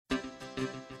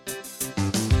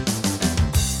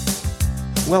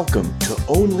Welcome to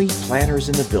Only Planners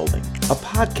in the Building, a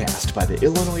podcast by the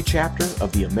Illinois chapter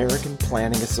of the American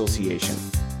Planning Association.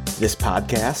 This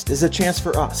podcast is a chance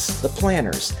for us, the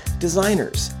planners,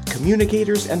 designers,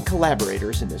 communicators, and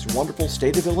collaborators in this wonderful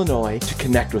state of Illinois to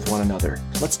connect with one another.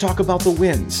 Let's talk about the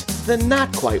wins, the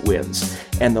not quite wins,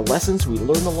 and the lessons we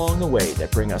learn along the way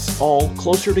that bring us all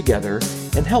closer together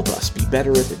and help us be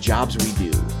better at the jobs we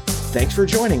do. Thanks for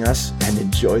joining us and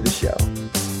enjoy the show.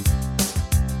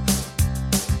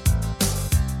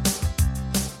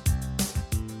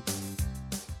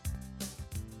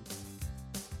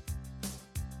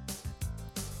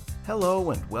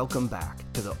 Hello and welcome back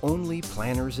to the Only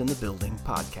Planners in the Building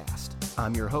podcast.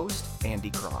 I'm your host,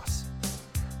 Andy Cross.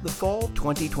 The fall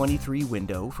 2023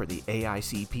 window for the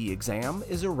AICP exam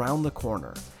is around the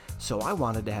corner, so I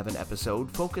wanted to have an episode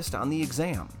focused on the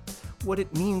exam, what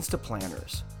it means to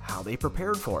planners, how they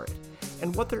prepared for it,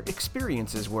 and what their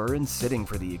experiences were in sitting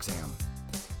for the exam.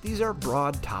 These are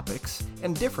broad topics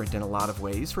and different in a lot of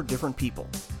ways for different people.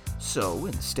 So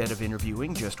instead of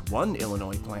interviewing just one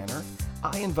Illinois planner,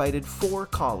 I invited 4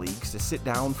 colleagues to sit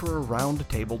down for a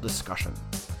roundtable discussion.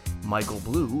 Michael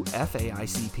Blue,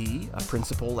 FAICP, a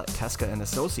principal at Teska &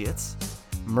 Associates.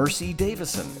 Mercy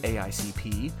Davison,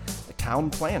 AICP, a town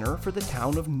planner for the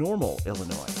town of Normal,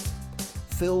 Illinois.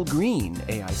 Phil Green,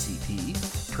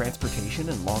 AICP, transportation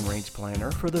and long-range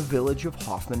planner for the village of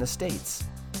Hoffman Estates.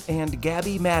 And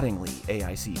Gabby Mattingly,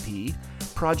 AICP,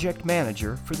 project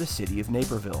manager for the city of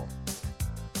Naperville.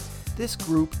 This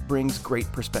group brings great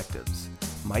perspectives.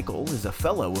 Michael is a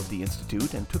fellow of the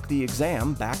Institute and took the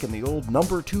exam back in the old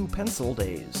number 2 pencil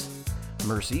days.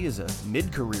 Mercy is a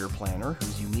mid-career planner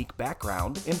whose unique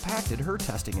background impacted her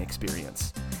testing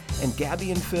experience. And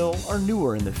Gabby and Phil are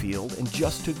newer in the field and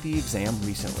just took the exam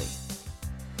recently.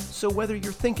 So whether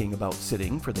you're thinking about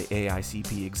sitting for the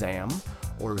AICP exam,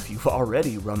 or if you've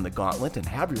already run the gauntlet and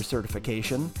have your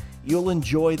certification, you'll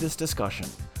enjoy this discussion,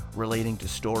 relating to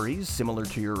stories similar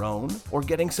to your own, or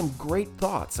getting some great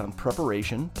thoughts on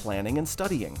preparation, planning, and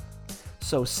studying.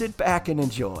 So sit back and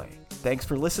enjoy. Thanks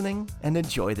for listening, and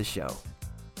enjoy the show.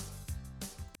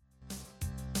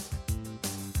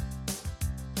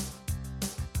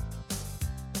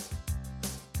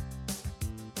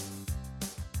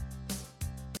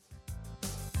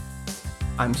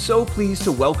 I'm so pleased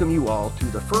to welcome you all to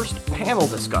the first panel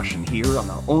discussion here on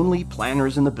the Only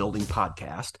Planners in the Building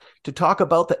podcast to talk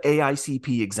about the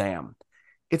AICP exam.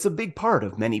 It's a big part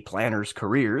of many planners'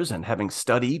 careers, and having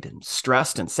studied and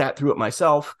stressed and sat through it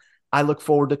myself, I look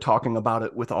forward to talking about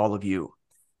it with all of you.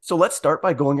 So let's start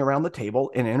by going around the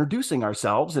table and introducing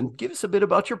ourselves, and give us a bit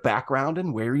about your background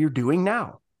and where you're doing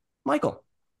now. Michael.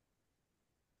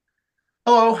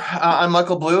 Hello, I'm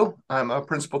Michael Blue. I'm a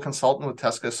principal consultant with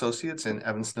Teska Associates in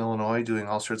Evanston, Illinois, doing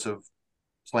all sorts of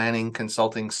planning,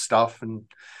 consulting stuff, and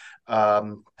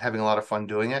having a lot of fun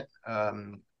doing it.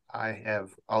 I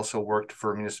have also worked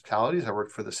for municipalities. I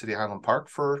worked for the City of Highland Park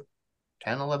for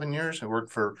 10, 11 years. I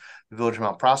worked for the Village of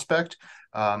Mount Prospect,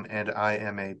 and I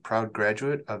am a proud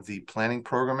graduate of the planning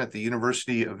program at the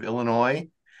University of Illinois.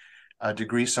 A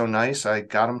degree so nice, I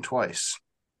got them twice.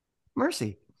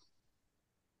 Mercy.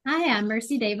 Hi, I'm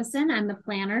Mercy Davison. I'm the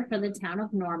planner for the town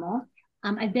of Normal.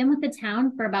 I've been with the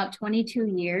town for about 22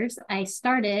 years. I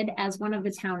started as one of the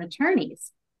town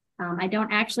attorneys. I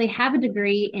don't actually have a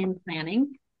degree in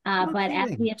planning, but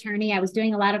as the attorney, I was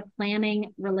doing a lot of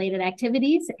planning related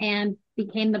activities and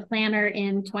became the planner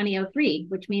in 2003,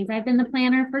 which means I've been the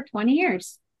planner for 20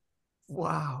 years.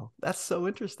 Wow, that's so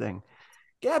interesting.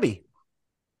 Gabby.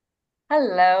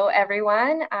 Hello,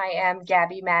 everyone. I am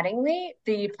Gabby Mattingly,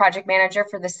 the project manager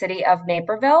for the city of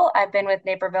Naperville. I've been with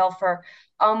Naperville for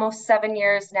almost 7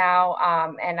 years now,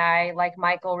 and I, like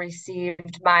Michael,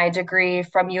 received my degree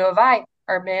from U of I,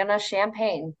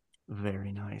 Urbana-Champaign.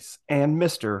 Very nice. And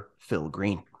Mr. Phil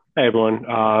Green. Hi, everyone.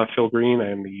 Phil Green.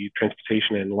 I'm the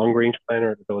transportation and long-range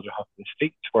planner at the Village of Hoffman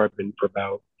Estates, where I've been for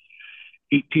about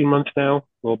 18 months now, a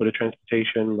little bit of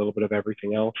transportation, a little bit of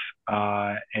everything else.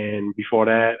 And before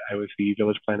that, I was the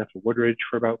village planner for Woodridge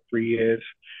for about 3 years.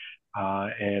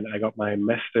 And I got my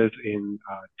master's in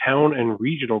town and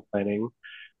regional planning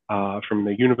from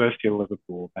the University of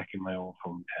Liverpool back in my old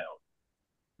hometown.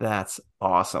 That's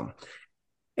awesome.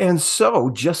 And so,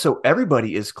 just so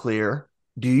everybody is clear,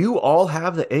 do you all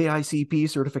have the AICP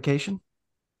certification?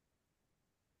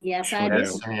 Yes, I do.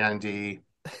 Yes, Andy.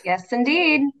 Yes,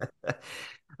 indeed.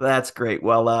 That's great.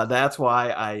 Well, that's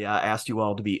why I asked you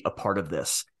all to be a part of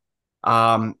this.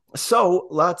 So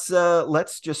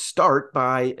let's just start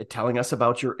by telling us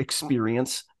about your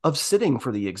experience of sitting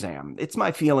for the exam. It's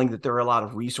my feeling that there are a lot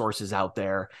of resources out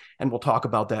there, and we'll talk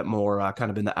about that more kind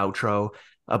of in the outro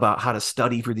about how to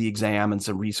study for the exam and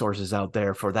some resources out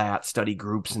there for that, study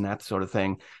groups and that sort of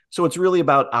thing. So it's really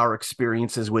about our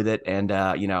experiences with it and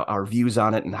our views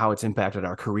on it and how it's impacted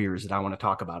our careers that I want to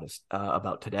talk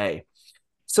about today.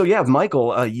 So yeah,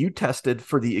 Michael, you tested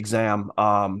for the exam.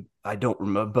 I don't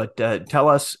remember, but tell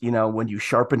us, when you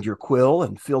sharpened your quill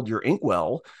and filled your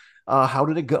inkwell, how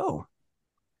did it go?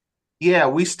 Yeah,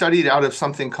 we studied out of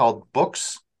something called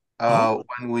books Oh,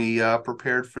 when we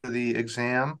prepared for the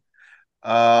exam.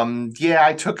 Yeah,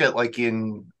 I took it like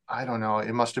in, I don't know,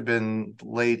 it must have been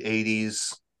late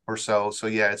 80s or so. So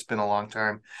yeah, it's been a long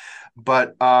time.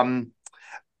 But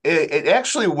it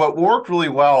actually, what worked really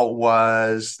well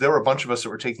was there were a bunch of us that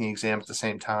were taking the exam at the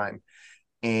same time.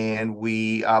 And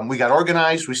we got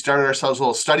organized. We started ourselves a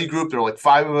little study group. There were like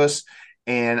five of us.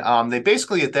 And they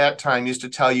basically at that time used to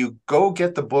tell you, go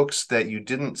get the books that you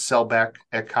didn't sell back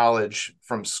at college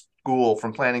from school,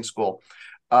 from planning school,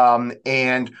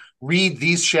 and read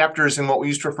these chapters in what we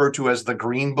used to refer to as the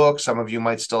green book. Some of you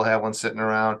might still have one sitting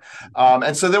around.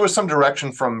 And so there was some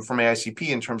direction from AICP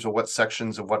in terms of what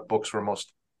sections of what books were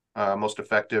most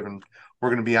effective and we're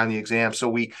going to be on the exam. So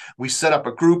we set up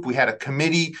a group. We had a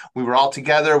committee. We were all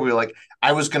together. We were like,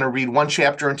 I was going to read one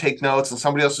chapter and take notes, and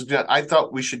somebody else was doing. I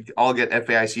thought we should all get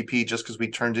FAICP just because we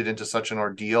turned it into such an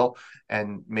ordeal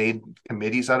and made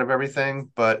committees out of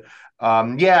everything. But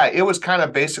yeah, it was kind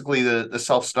of basically the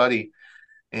self study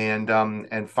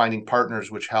and finding partners,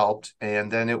 which helped.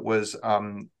 And then it was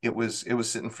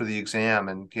sitting for the exam,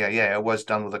 and yeah, it was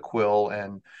done with a quill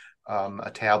and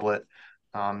a tablet.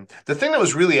 The thing that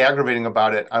was really aggravating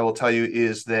about it, I will tell you,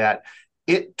 is that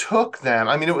it took them,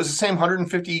 I mean, it was the same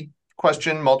 150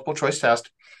 question multiple choice test,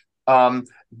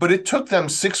 but it took them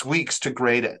 6 weeks to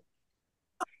grade it.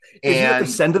 did you have to And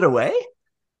send it away?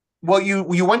 well,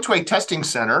 you went to a testing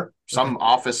center, Okay. some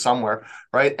office somewhere,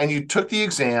 right? And you took the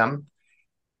exam,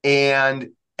 and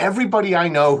everybody I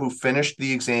know who finished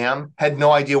the exam had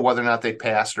no idea whether or not they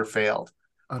passed or failed,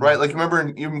 Oh right? no. Like,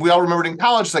 remember, we all remembered in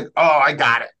college, it's like, oh, I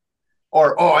got it.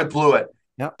 Or oh, I blew it.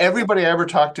 Yep. Everybody I ever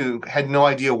talked to had no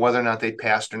idea whether or not they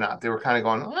passed or not. They were kind of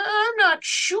going, I'm not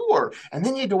sure. And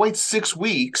then you had to wait 6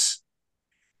 weeks.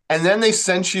 And then they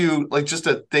sent you like just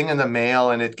a thing in the mail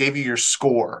and it gave you your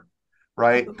score,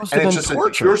 right? That must And have it been just said your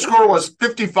torture. score was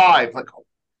 55. Like,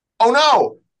 oh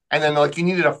no. And then like you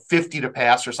needed a 50 to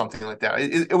pass or something like that.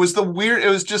 It was the weird,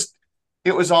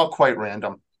 it was all quite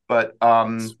random. But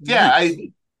yeah,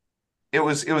 Sweet. it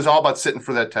was all about sitting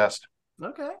for that test.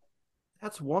 Okay.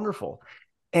 That's wonderful.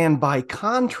 And by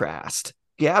contrast,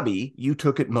 Gabby, you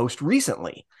took it most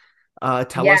recently.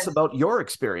 Tell us Yes. about your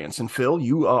experience. And Phil,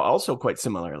 you also quite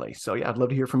similarly. So yeah, I'd love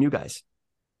to hear from you guys.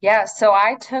 Yeah, so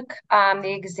I took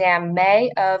the exam May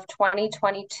of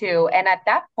 2022, and at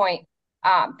that point,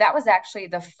 that was actually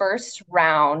the first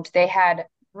round. They had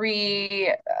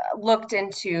re looked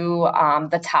into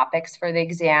the topics for the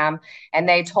exam, and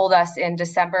they told us in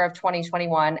December of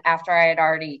 2021, after I had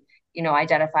already,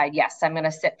 identified, yes, I'm going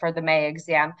to sit for the May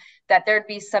exam, that there'd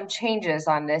be some changes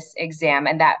on this exam,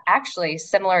 and that actually,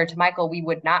 similar to Michael, we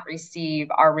would not receive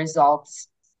our results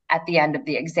at the end of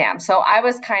the exam. So I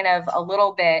was kind of a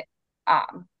little bit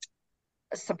um,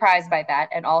 surprised by that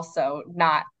and also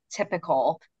not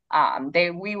typical.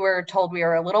 We were told we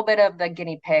were a little bit of the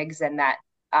guinea pigs and that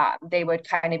they would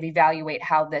kind of evaluate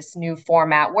how this new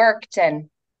format worked and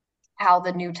how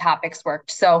the new topics worked.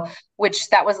 So, which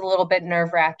that was a little bit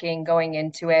nerve wracking going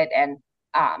into it. And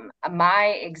my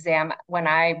exam, when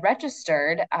I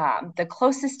registered, the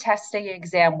closest testing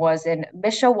exam was in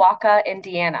Mishawaka,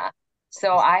 Indiana.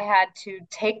 So I had to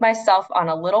take myself on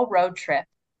a little road trip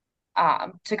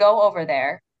to go over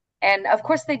there. And of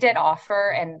course, they did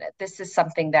offer, and this is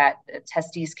something that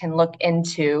testees can look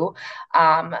into,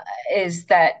 um, is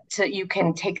that you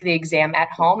can take the exam at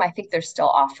home. I think they're still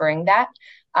offering that.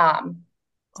 Um,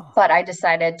 Oh, but I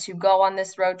decided to go on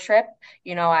this road trip.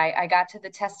 I got to the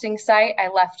testing site. I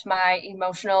left my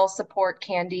emotional support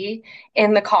candy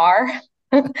in the car.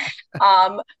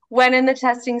 When in the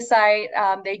testing site,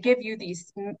 they give you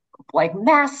these like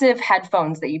massive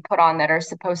headphones that you put on that are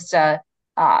supposed to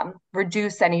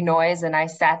reduce any noise. And I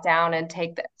sat down and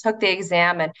took the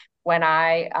exam. And when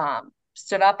I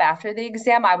stood up after the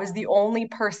exam, I was the only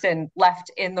person left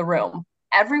in the room.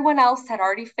 Everyone else had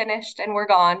already finished and were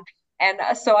gone. And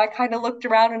so I kind of looked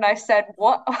around and I said,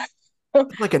 "What?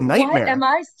 like a What am nightmare.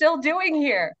 I still doing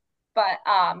here?" But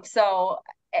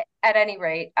at any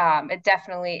rate, it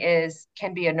definitely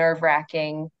can be a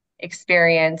nerve-wracking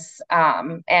experience.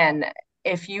 And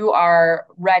if you are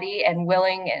ready and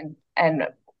willing and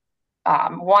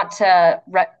want to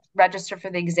register for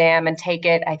the exam and take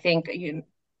it, I think you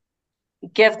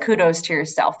give kudos to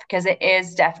yourself, because it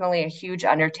is definitely a huge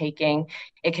undertaking.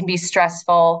 It can be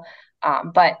stressful,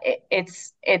 but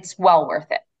it's well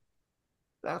worth it.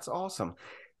 That's awesome.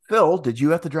 Phil, did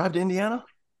you have to drive to Indiana?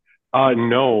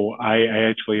 No, I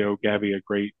actually owe Gabby a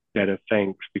great debt of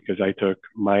thanks because I took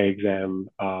my exam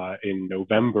in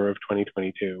November of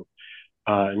 2022.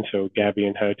 And so Gabby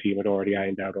and her team had already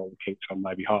ironed out all the kinks on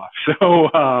my behalf.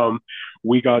 So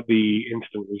we got the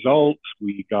instant results.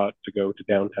 We got to go to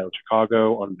downtown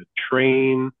Chicago on the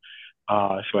train,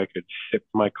 so I could sip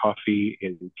my coffee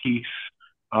in peace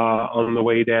on the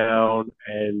way down.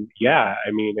 And yeah,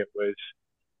 I mean, it was,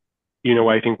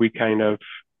 I think we kind of,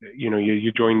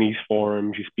 you join these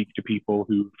forums, you speak to people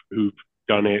who've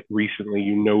done it recently,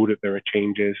 that there are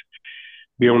changes.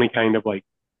 The only kind of like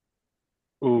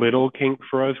little kink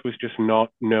for us was just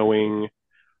not knowing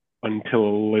until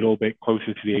a little bit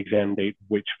closer to the exam date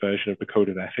which version of the code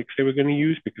of ethics they were going to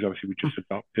use, because obviously we just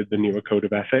adopted the newer code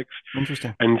of ethics.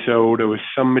 Interesting. And so there was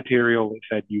some material that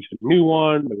said use the new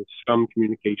one, there was some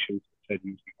communications that said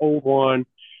use the old one.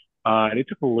 And it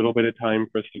took a little bit of time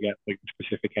for us to get like the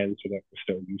specific answer that we're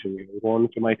still using the old one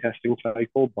for my testing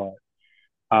cycle. But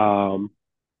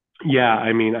yeah,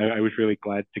 I mean, I was really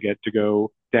glad to get to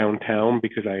go downtown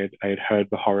because I had heard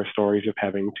the horror stories of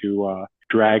having to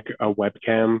drag a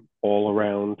webcam all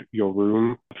around your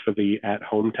room for the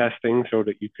at-home testing so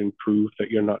that you can prove that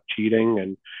you're not cheating.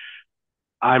 And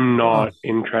I'm not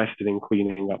interested in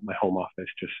cleaning up my home office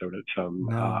just so that some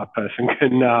person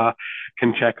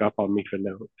can check up on me for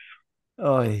notes.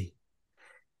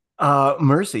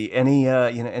 Mercy,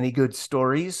 any good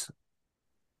stories?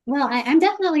 Well, I'm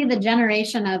definitely the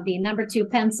generation of the number 2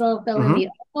 pencil fill in the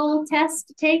oval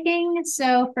test taking.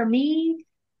 So for me,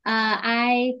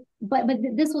 but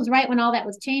this was right when all that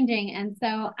was changing. And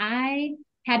so I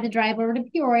had to drive over to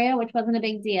Peoria, which wasn't a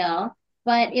big deal,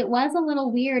 but it was a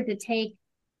little weird to take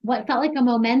what felt like a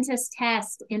momentous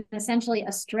test in essentially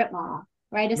a strip mall,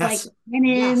 right? It's like went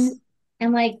in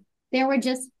and like there were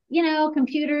just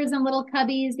computers and little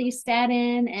cubbies that you sat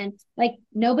in, and like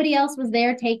nobody else was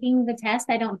there taking the test.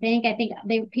 I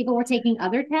think people were taking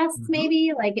other tests,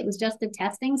 maybe like it was just a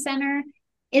testing center.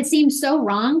 It seemed so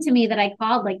wrong to me that I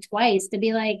called like twice to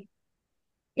be like,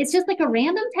 it's just like a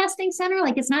random testing center.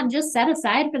 Like it's not just set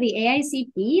aside for the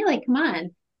AICP. Like, come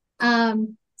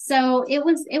on. So it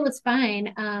was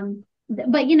fine.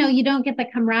 But you don't get the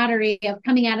camaraderie of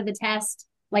coming out of the test,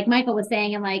 like Michael was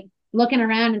saying, and like looking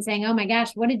around and saying, oh my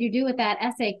gosh, what did you do with that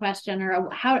essay question? Or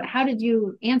how did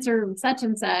you answer such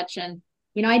and such? And,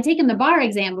 I'd taken the bar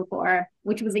exam before,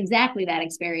 which was exactly that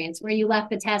experience where you left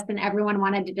the test and everyone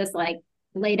wanted to just like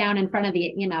lay down in front of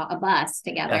a bus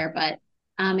together. Yeah.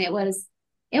 But it was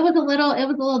a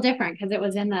little different because it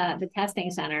was in the testing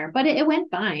center, but it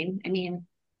went fine. I mean,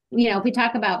 if we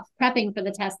talk about prepping for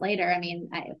the test later, I mean,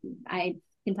 I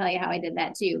can tell you how I did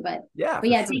that too, but yeah,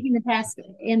 sure. Taking the test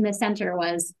in the center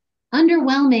was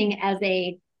underwhelming as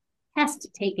a test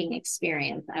taking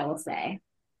experience, I will say.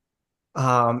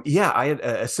 Yeah, I had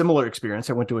a similar experience.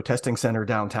 I went to a testing center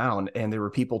downtown and there were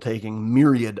people taking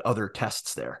myriad other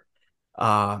tests there.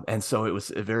 And so it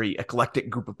was a very eclectic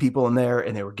group of people in there,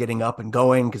 and they were getting up and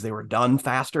going because they were done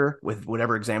faster with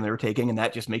whatever exam they were taking. And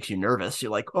that just makes you nervous.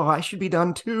 You're like, oh, I should be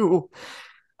done too.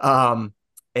 And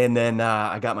then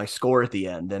I got my score at the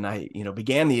end, and I,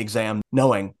 began the exam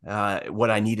knowing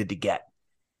what I needed to get.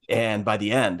 And by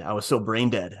the end, I was so brain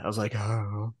dead. I was like,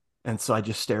 oh. And so I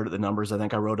just stared at the numbers. I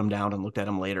think I wrote them down and looked at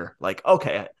them later. Like,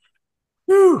 okay.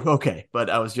 Okay. But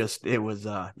I was just, it was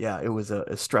a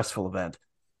stressful event.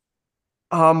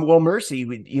 Well, Mercy,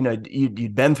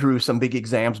 you'd been through some big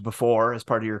exams before as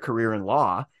part of your career in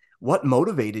law. What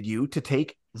motivated you to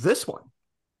take this one?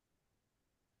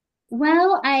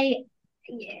 Well,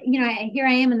 here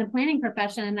I am in the planning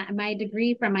profession. My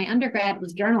degree from my undergrad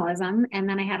was journalism, and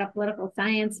then I had a political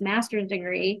science master's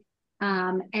degree,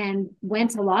 and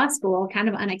went to law school kind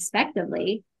of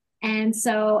unexpectedly. And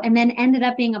then ended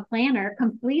up being a planner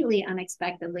completely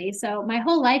unexpectedly. So my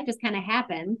whole life just kind of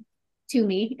happened to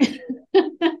me.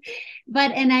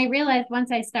 And I realized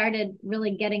once I started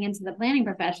really getting into the planning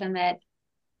profession that,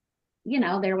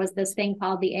 there was this thing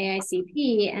called the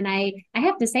AICP. And I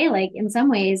have to say, like, in some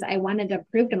ways, I wanted to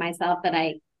prove to myself that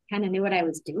I kind of knew what I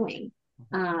was doing.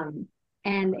 And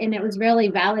it was really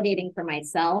validating for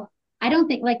myself. I don't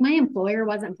think, like, my employer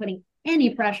wasn't putting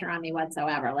any pressure on me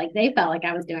whatsoever. Like, they felt like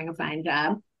I was doing a fine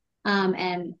job.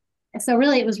 And so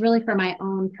really, it was really for my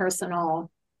own personal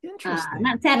Interesting.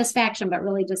 Not satisfaction, but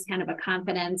really just kind of a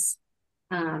confidence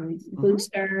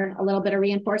booster, a little bit of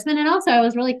reinforcement. And also, I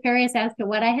was really curious as to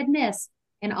what I had missed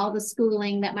in all the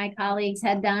schooling that my colleagues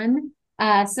had done.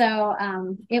 I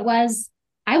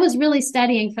was really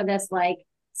studying for this, like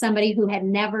somebody who had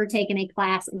never taken a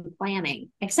class in planning,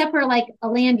 except for like a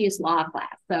land use law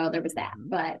class. So there was that.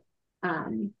 But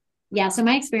yeah, so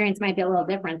my experience might be a little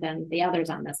different than the others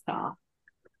on this call.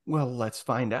 Well, let's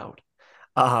find out.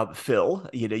 Phil,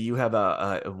 you have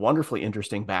a wonderfully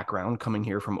interesting background coming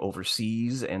here from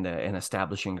overseas and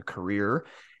establishing a career.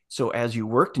 So as you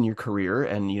worked in your career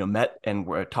and met and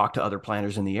talked to other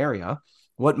planners in the area,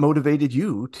 what motivated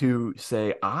you to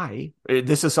say,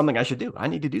 this is something I should do. I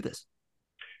need to do this.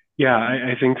 Yeah,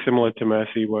 I think similar to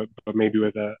Mercy, but maybe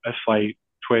with a slight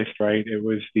twist, right? It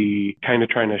was the kind of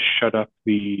trying to shut up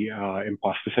the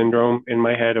imposter syndrome in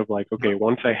my head of like, okay,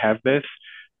 once I have this,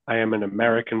 I am an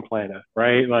American planner,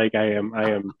 right? Like I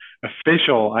am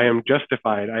official, I am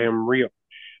justified, I am real.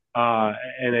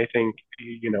 And I think,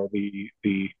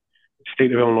 the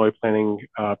state of Illinois planning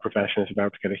profession is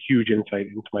about to get a huge insight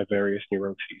into my various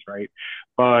neuroses, right?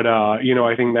 But,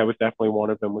 I think that was definitely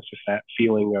one of them, was just that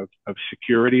feeling of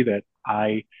security that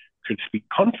I could speak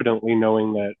confidently,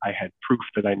 knowing that I had proof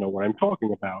that I know what I'm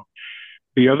talking about.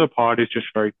 The other part is just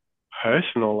very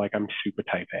personal, like I'm super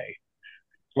type A.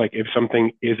 Like if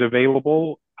something is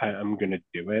available, I'm going to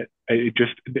do it.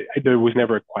 There was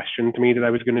never a question to me that I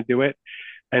was going to do it.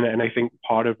 And I think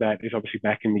part of that is obviously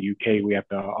back in the UK, we have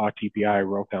the RTPI,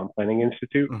 Royal Town Planning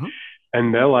Institute.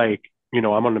 And they're like, I'm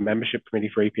on the membership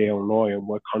committee for APA Illinois, and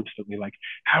we're constantly like,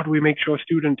 how do we make sure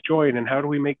students join? And how do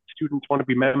we make students want to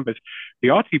be members? The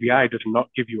RTPI does not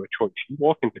give you a choice. You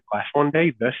walk into class one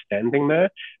day, they're standing there,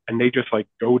 and they just like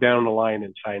go down the line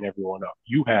and sign everyone up.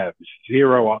 You have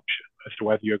zero option as to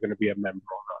whether you're going to be a member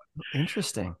or not.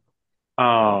 Interesting.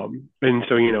 And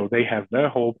so, they have their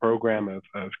whole program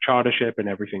of chartership and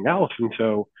everything else. And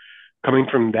so coming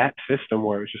from that system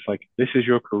where it's just like, this is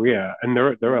your career. And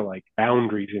there are like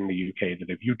boundaries in the UK that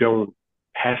if you don't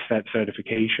pass that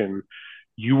certification,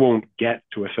 you won't get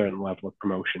to a certain level of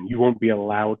promotion. You won't be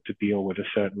allowed to deal with a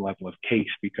certain level of case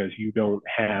because you don't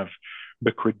have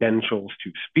the credentials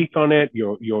to speak on it.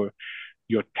 Your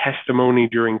testimony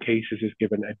during cases is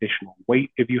given additional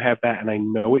weight if you have that. And I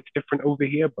know it's different over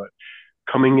here, but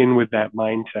coming in with that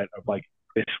mindset of like,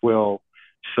 this will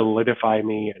solidify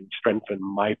me and strengthen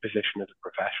my position as a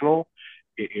professional,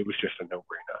 it was just a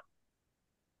no-brainer.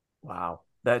 Wow.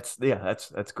 That's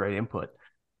great input.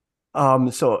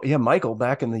 So yeah, Michael,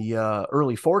 back in the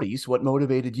early 40s, what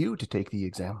motivated you to take the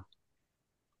exam?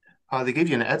 They gave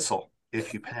you an Edsel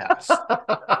if you passed. So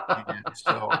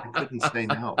I couldn't say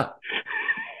no.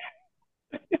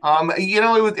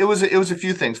 It was a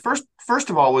few things. First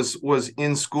of all was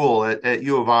in school at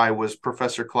U of I was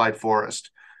Professor Clyde Forrest,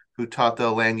 who taught the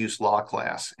land use law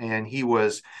class, and he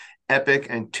was epic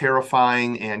and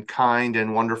terrifying and kind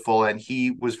and wonderful, and he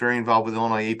was very involved with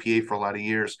Illinois APA for a lot of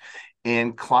years.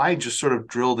 And Clyde just sort of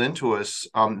drilled into us,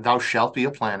 thou shalt be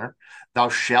a planner, thou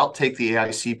shalt take the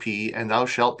AICP, and thou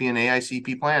shalt be an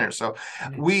AICP planner. So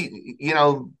we,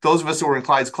 those of us who were in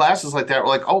Clyde's classes like that were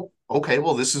like, oh, okay,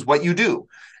 well, this is what you do.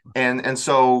 And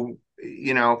so,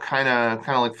 kind of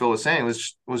like Phil was saying,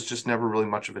 was just never really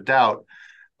much of a doubt.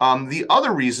 The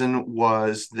other reason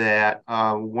was that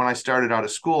when I started out of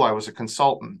school, I was a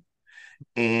consultant,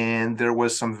 and there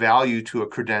was some value to a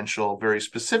credential, very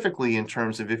specifically in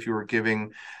terms of if you were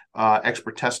giving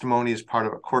expert testimony as part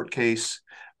of a court case,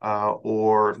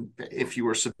 or if you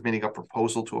were submitting a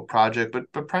proposal to a project,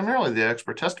 but primarily the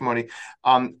expert testimony,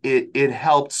 it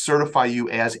helped certify you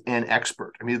as an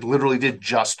expert. I mean, it literally did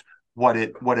just what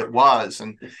it was.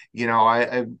 And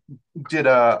I did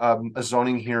a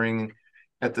zoning hearing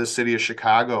at the city of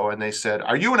Chicago, and they said,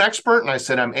 "Are you an expert?" And I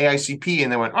said, "I'm AICP."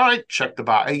 And they went, "All right, check the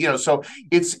box." So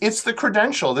it's the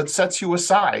credential that sets you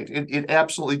aside. It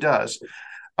absolutely does.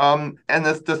 And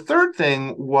the third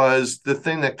thing was the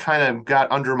thing that kind of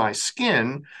got under my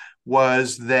skin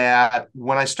was that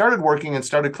when I started working and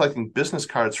started collecting business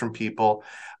cards from people,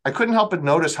 I couldn't help but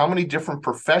notice how many different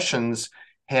professions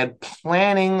had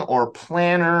planning or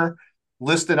planner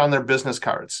listed on their business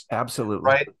cards. Absolutely.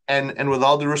 Right. And with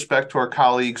all due respect to our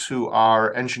colleagues who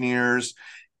are engineers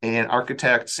and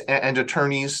architects and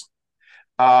attorneys,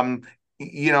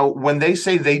 when they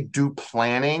say they do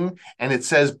planning and it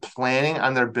says planning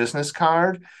on their business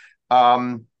card,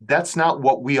 that's not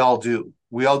what we all do.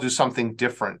 We all do something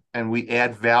different, and we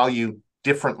add value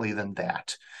differently than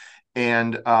that.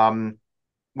 And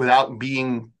without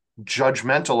being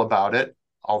judgmental about it,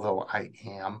 although I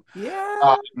am,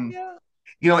 yeah.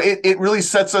 it really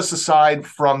sets us aside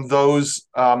from those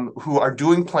who are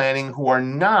doing planning who are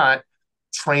not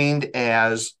trained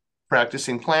as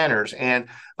practicing planners. And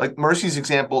like Mercy's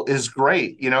example is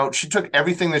great. She took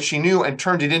everything that she knew and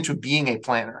turned it into being a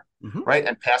planner, right?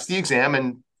 And passed the exam,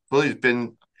 and really has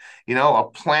been, a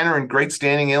planner in great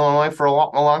standing in Illinois for a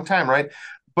long time, right?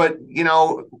 But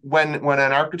when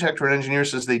an architect or an engineer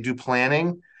says they do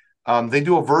planning, they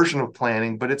do a version of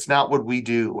planning, but it's not what we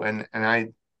do. And I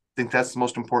think that's the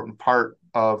most important part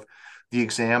of the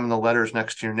exam and the letters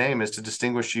next to your name, is to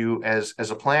distinguish you as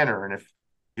a planner. And if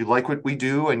you like what we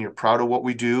do and you're proud of what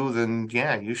we do, then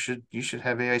yeah, you should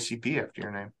have AICP after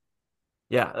your name.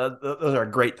 Yeah, those are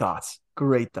great thoughts.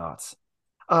 Great thoughts.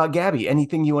 Gabby,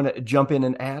 anything you want to jump in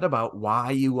and add about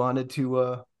why you wanted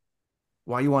to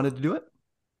do it?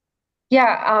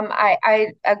 Yeah, I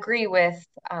agree with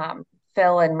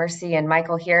Phil and Mercy and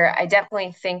Michael here. I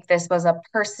definitely think this was a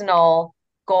personal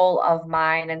goal of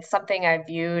mine and something I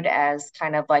viewed as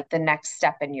kind of like the next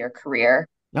step in your career.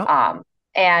 Yep.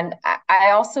 And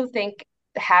I also think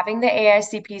having the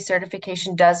AICP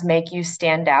certification does make you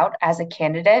stand out as a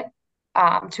candidate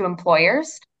to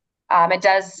employers. It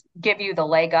does give you the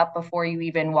leg up before you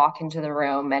even walk into the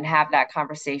room and have that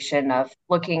conversation of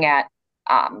looking at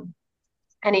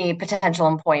any potential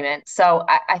employment. So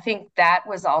I think that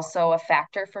was also a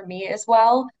factor for me as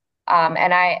well.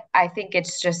 And I think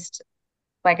it's just,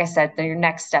 like I said, your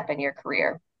next step in your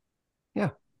career. Yeah.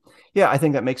 Yeah, I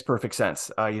think that makes perfect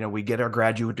sense. We get our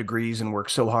graduate degrees and work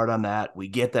so hard on that. We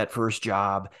get that first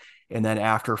job. And then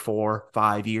after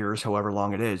 4-5 years, however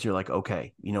long it is, you're like,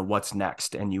 okay, what's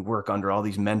next? And you work under all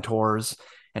these mentors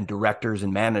and directors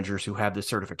and managers who have this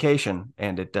certification,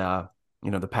 and it, the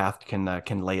path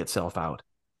can lay itself out.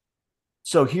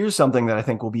 So here's something that I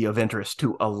think will be of interest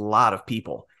to a lot of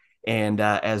people. And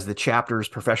as the chapter's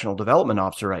professional development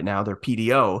officer right now, their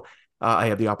PDO, I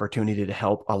have the opportunity to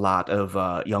help a lot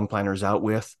of young planners out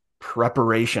with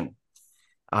preparation.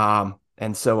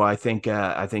 And so I think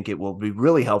it will be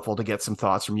really helpful to get some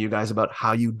thoughts from you guys about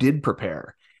how you did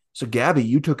prepare. So Gabby,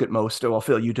 you took it most. Well,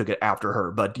 Phil, you took it after her,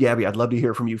 but Gabby, I'd love to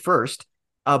hear from you first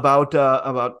about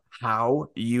how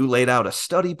you laid out a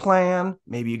study plan.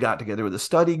 Maybe you got together with a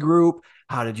study group.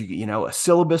 How did you, a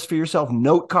syllabus for yourself,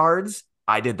 note cards?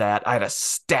 I did that. I had a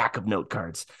stack of note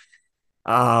cards.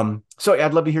 So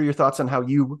I'd love to hear your thoughts on how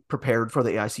you prepared for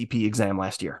the AICP exam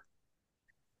last year.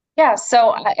 Yeah,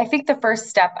 so I think the first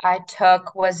step I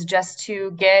took was just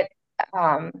to get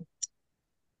my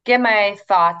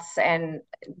thoughts and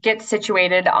get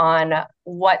situated on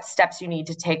what steps you need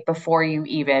to take before you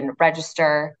even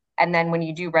register. And then when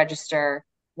you do register,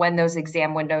 when those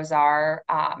exam windows are,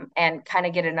 and kind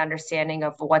of get an understanding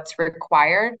of what's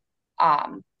required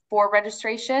for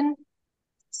registration.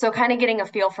 So kind of getting a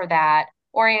feel for that,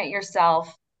 orient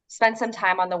yourself, spend some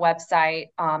time on the website,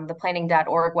 the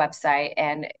planning.org website,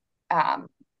 and um,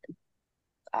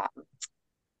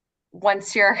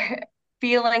 once you're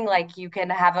feeling like you can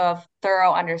have a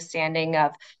thorough understanding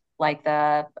of like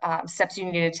the steps you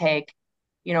need to take,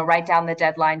 write down the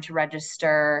deadline to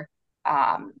register,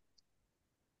 and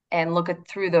look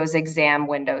through those exam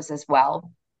windows as well.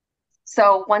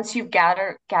 So once you've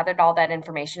gathered all that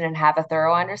information and have a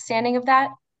thorough understanding of that,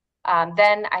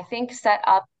 then I think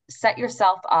set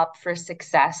yourself up for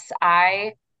success.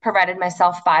 I provided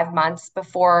myself 5 months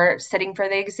before sitting for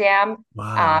the exam.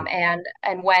 Wow. And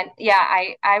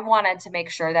I wanted to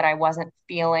make sure that I wasn't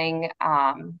feeling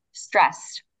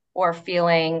stressed or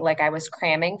feeling like I was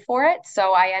cramming for it.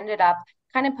 So I ended up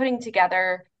kind of putting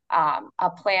together a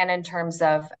plan in terms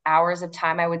of hours of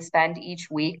time I would spend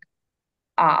each week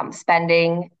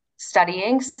spending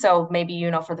studying. So maybe,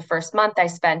 for the first month, I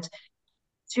spent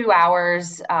 2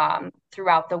 hours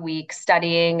throughout the week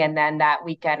studying. And then that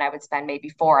weekend, I would spend maybe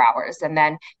 4 hours, and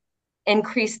then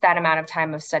increase that amount of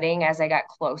time of studying as I got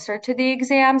closer to the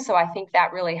exam. So I think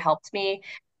that really helped me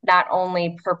not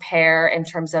only prepare in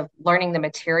terms of learning the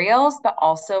materials, but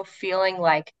also feeling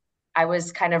like I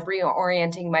was kind of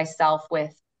reorienting myself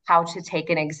with how to take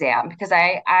an exam, because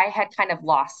I had kind of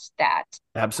lost that.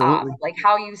 Absolutely. Like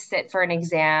how you sit for an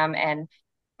exam and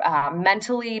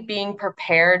mentally being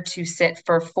prepared to sit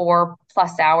for 4+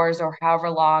 hours or however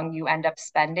long you end up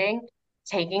spending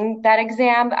taking that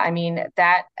exam. I mean,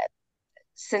 that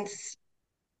since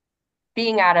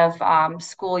being out of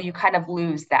school, you kind of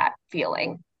lose that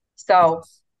feeling. So,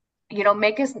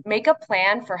 make a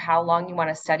plan for how long you want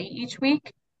to study each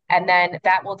week, and then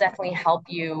that will definitely help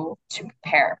you to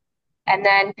prepare. And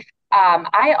then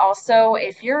I also,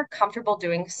 if you're comfortable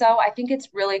doing so, I think it's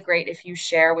really great if you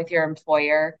share with your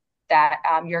employer that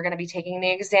you're going to be taking the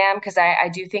exam, because I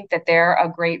do think that they're a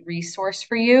great resource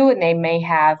for you, and they may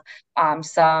have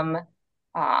some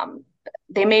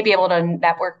they may be able to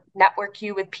network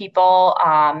you with people.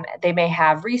 They may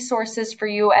have resources for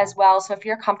you as well. So if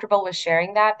you're comfortable with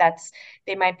sharing that,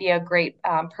 they might be a great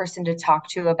person to talk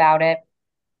to about it.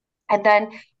 And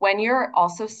then when you're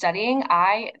also studying,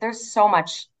 there's so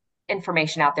much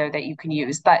information out there that you can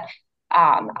use, but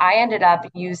I ended up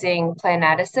using Plan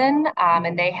Edison,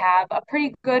 and they have a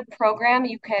pretty good program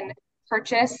you can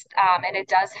purchase, and it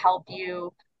does help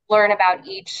you learn about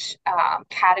each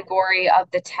category of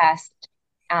the test.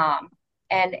 Um,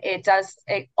 and it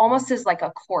almost is like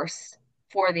a course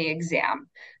for the exam.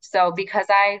 So because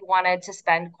I wanted to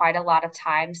spend quite a lot of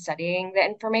time studying the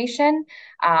information,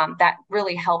 that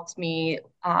really helped me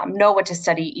know what to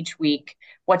study each week,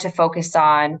 what to focus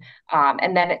on.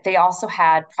 And then they also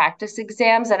had practice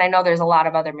exams. And I know there's a lot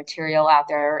of other material out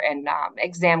there and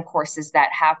exam courses that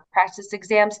have practice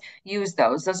exams. Use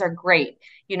those. Those are great.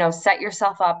 Set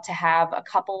yourself up to have a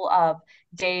couple of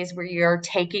days where you're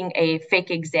taking a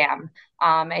fake exam,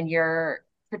 and you're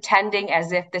pretending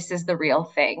as if this is the real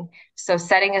thing. So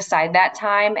setting aside that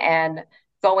time and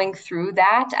going through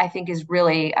that, I think, is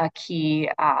really a key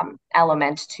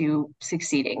element to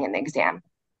succeeding in the exam.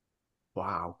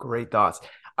 Wow, great thoughts.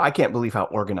 I can't believe how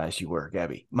organized you were,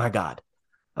 Gabby. My God.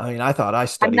 I mean, I thought I I'm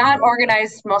studied. not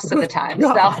organized most of the time,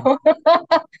 God,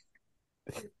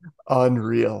 so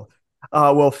unreal.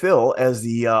 Well, Phil, as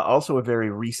the also a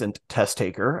very recent test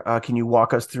taker, can you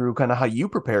walk us through kind of how you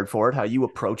prepared for it, how you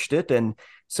approached it, and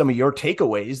some of your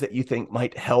takeaways that you think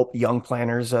might help young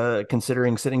planners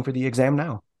considering sitting for the exam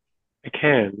now? I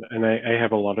can, and I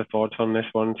have a lot of thoughts on this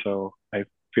one, so I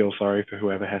feel sorry for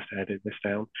whoever has to edit this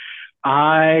down.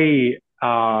 I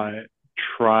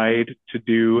tried to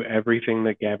do everything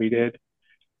that Gabby did.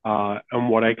 And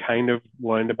what I kind of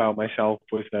learned about myself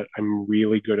was that I'm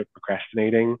really good at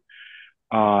procrastinating.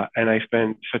 And I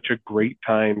spent such a great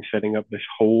time setting up this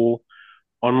whole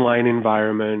online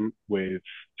environment with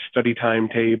study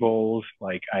timetables.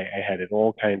 Like I had it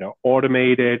all kind of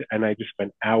automated, and I just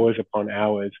spent hours upon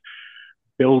hours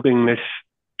building this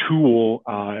tool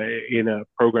in a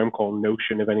program called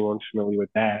Notion, if anyone's familiar with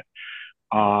that.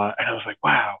 And I was like,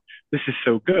 wow, this is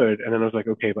so good. And then I was like,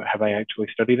 okay, but have I actually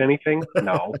studied anything?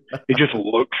 No. It just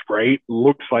looks great.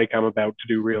 Looks like I'm about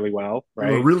to do really well, You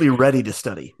were right? really ready to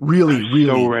study. I Really, was so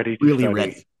really, ready to really study.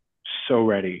 ready. So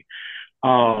ready.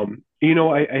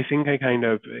 I think I kind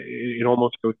of, it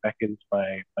almost goes back into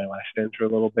my last answer a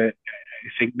little bit. I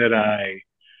think that I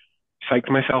psyched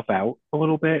myself out a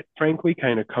little bit, frankly,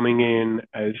 kind of coming in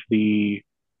as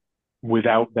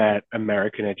without that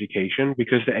American education,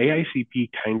 because the AICP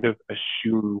kind of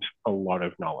assumes a lot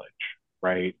of knowledge,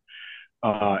 right?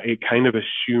 It kind of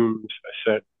assumes a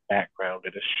certain background.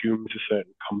 It assumes a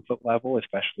certain comfort level,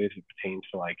 especially as it pertains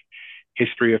to like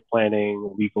history of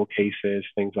planning, legal cases,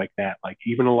 things like that. Like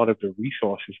even a lot of the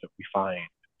resources that we find,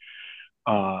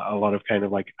 a lot of kind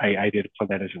of like I did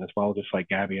Plan Edison as well, just like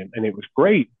Gabby, and it was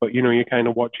great. But you're kind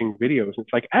of watching videos, and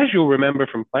it's like, as you'll remember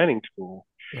from planning school.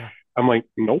 Yeah. I'm like,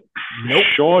 nope, Nope.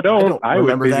 sure don't. I don't I was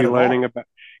remember that busy at learning all. about,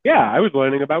 yeah, I was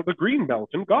learning about the green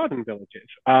belt and garden villages.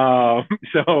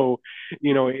 So,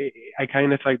 I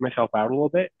kind of psyched myself out a little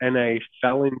bit, and I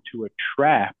fell into a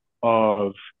trap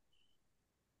of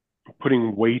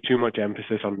putting way too much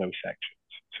emphasis on those sections.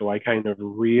 So I kind of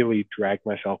really dragged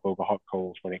myself over hot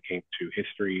coals when it came to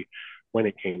history, when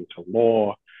it came to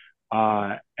law.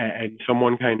 And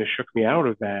someone kind of shook me out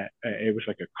of that. It was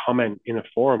like a comment in a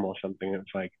forum or something. It was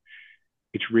like,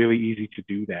 it's really easy to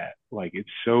do that. Like it's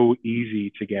so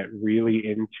easy to get really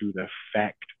into the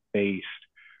fact-based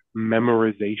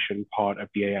memorization part of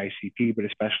the AICP, but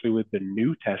especially with the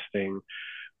new testing,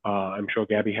 I'm sure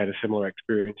Gabby had a similar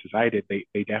experience as I did. They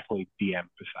definitely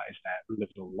de-emphasize that. And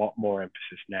there's a lot more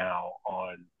emphasis now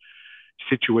on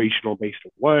situational based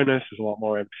awareness. There's a lot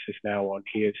more emphasis now on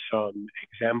here's some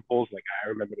examples. Like I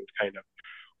remember there was kind of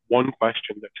one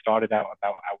question that started out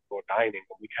about outdoor dining,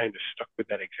 and we kind of stuck with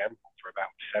that example for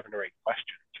about 7 or 8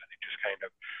 questions. And it just kind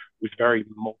of was very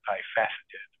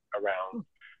multifaceted around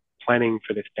planning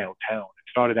for this downtown. It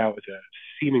started out as a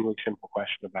seemingly simple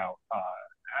question about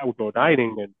outdoor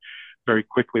dining, and very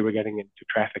quickly we're getting into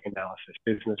traffic analysis,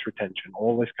 business retention,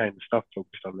 all this kind of stuff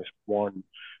focused on this one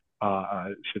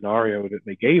scenario that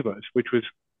they gave us, which was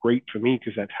great for me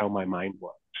because that's how my mind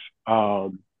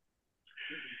works.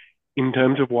 In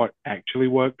terms of what actually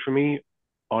worked for me,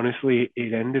 honestly,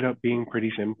 it ended up being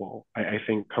pretty simple. I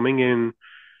think coming in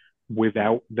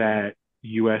without that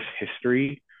US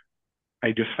history,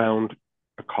 I just found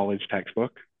a college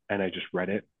textbook and I just read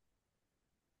it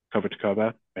cover to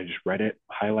cover. I just read it,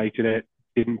 highlighted it,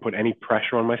 didn't put any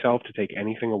pressure on myself to take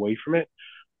anything away from it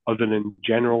other than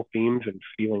general themes and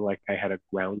feeling like I had a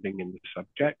grounding in the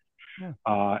subject.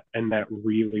 And that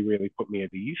really, really put me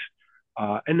at ease.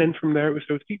 And then from there, it was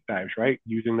those deep dives, right?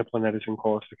 Using the Planedicine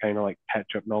course to kind of like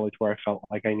catch up knowledge where I felt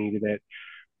like I needed it,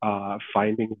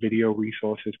 finding video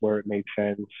resources where it made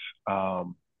sense.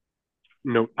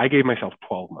 No, I gave myself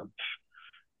 12 months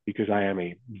because I am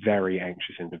a very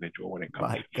anxious individual when it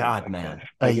comes to God, like man.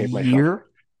 this. A year?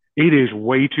 It is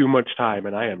way too much time,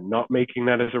 and I am not making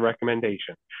that as a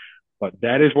recommendation, but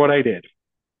that is what I did.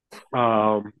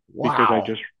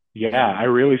 Because I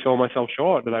really saw myself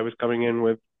short, that I was coming in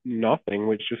with nothing,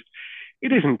 which just,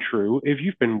 it isn't true. If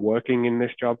you've been working in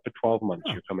this job for 12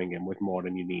 months, you're coming in with more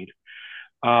than you need.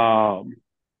 But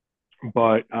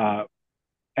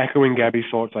echoing Gabby's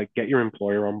thoughts, like get your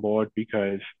employer on board,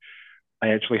 because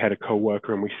I actually had a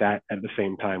coworker and we sat at the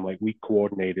same time, like we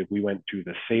coordinated. We went to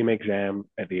the same exam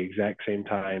at the exact same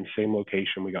time, same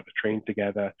location. We got to train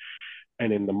together.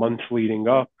 And in the months leading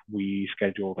up, we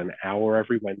scheduled an hour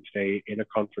every Wednesday in a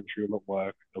conference room at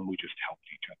work, and we just helped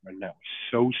each other. And that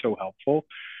was so helpful,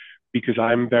 because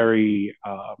I'm very,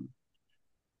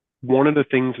 one of the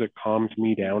things that calms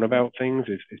me down about things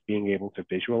is being able to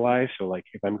visualize. So like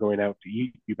if I'm going out to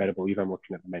eat, you better believe I'm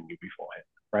looking at the menu beforehand,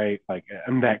 right? Like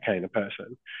I'm that kind of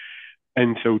person.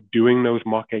 And so doing those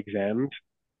mock exams,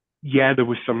 there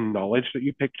was some knowledge that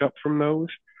you picked up from those,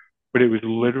 but it was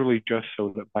literally just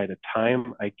so that by the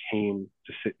time I came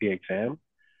to sit the exam,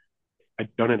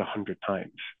 I'd done it 100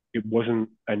 times. It wasn't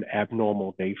an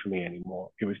abnormal day for me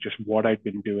anymore. It was just what I'd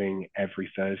been doing every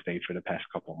Thursday for the past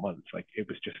couple of months. Like it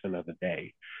was just another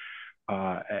day.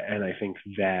 And I think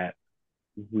that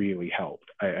really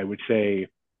helped. I would say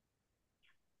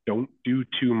don't do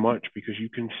too much, because you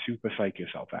can super psych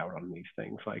yourself out on these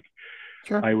things. Like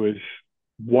I was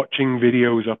watching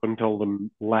videos up until the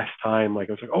last time. Like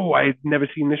I was like, oh, I'd never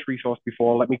seen this resource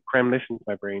before. Let me cram this into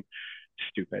my brain.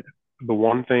 Stupid. The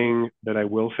one thing that I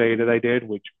will say that I did,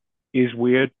 which is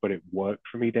weird, but it worked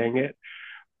for me, dang it.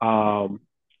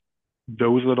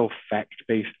 Those little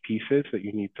fact-based pieces that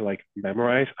you need to like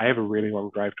memorize. I have a really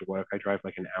long drive to work. I drive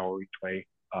like an hour each way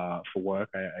for work.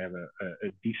 I have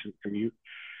a decent commute.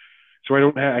 So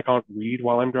I can't read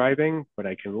while I'm driving, but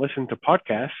I can listen to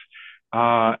podcasts.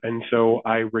 And so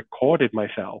I recorded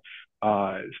myself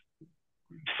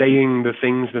saying the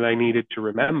things that I needed to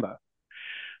remember.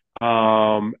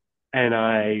 And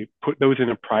I put those in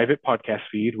a private podcast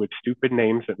feed with stupid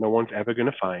names that no one's ever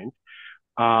going to find.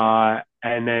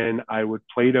 And then I would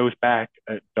play those back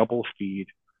at double speed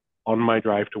on my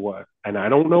drive to work. And I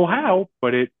don't know how,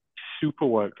 but it super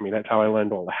worked for me. That's how I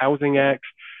learned all the housing acts.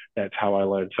 That's how I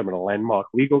learned some of the landmark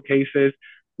legal cases,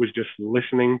 was just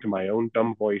listening to my own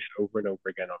dumb voice over and over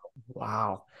again.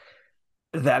 Wow.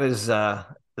 That is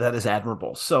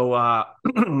admirable. So,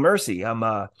 Mercy,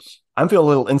 I'm feeling a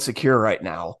little insecure right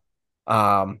now.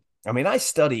 I mean, I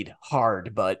studied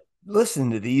hard, but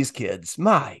listen to these kids,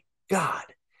 my God.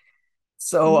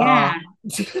 So, wow.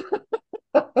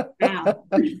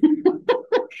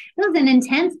 Those are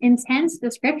intense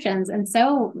descriptions, and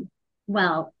so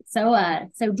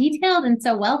detailed and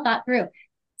so well thought through.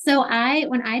 So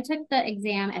when I took the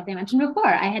exam, as I mentioned before,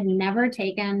 I had never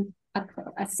taken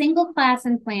a single class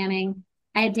in planning.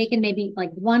 I had taken maybe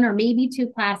like one or maybe two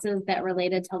classes that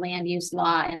related to land use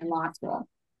law in law school.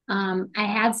 I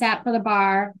had sat for the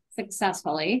bar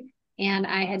successfully, and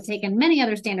I had taken many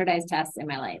other standardized tests in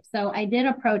my life. So I did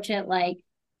approach it like,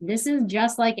 this is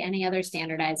just like any other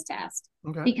standardized test.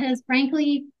 Okay. Because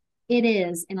frankly, it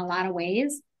is in a lot of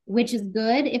ways, which is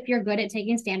good if you're good at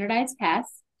taking standardized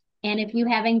tests. And if you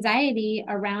have anxiety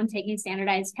around taking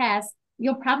standardized tests,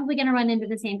 you're probably going to run into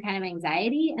the same kind of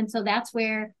anxiety. And so that's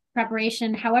where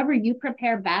preparation, however you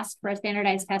prepare best for a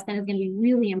standardized test, then is going to be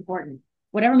really important.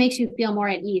 Whatever makes you feel more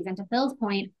at ease. And to Phil's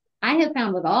point, I have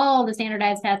found with all the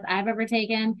standardized tests I've ever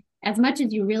taken, as much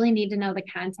as you really need to know the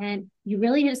content, you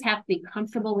really just have to be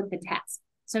comfortable with the test.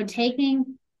 So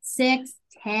taking 6,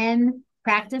 10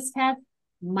 practice tests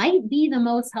might be the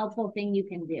most helpful thing you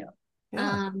can do.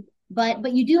 Yeah.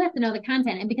 But you do have to know the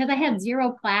content. And because I have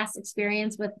zero class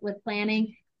experience with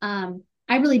planning, I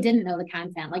really didn't know the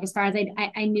content. Like as far as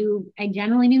I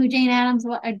generally knew who Jane Addams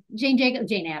was,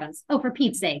 Jane Addams. Oh, for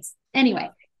Pete's sakes. Anyway,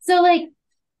 so like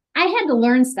I had to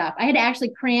learn stuff. I had to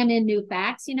actually cram in new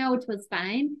facts, which was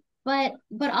fine. But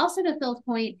also to Phil's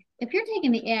point, if you're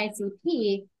taking the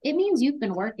AICP, it means you've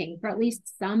been working for at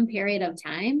least some period of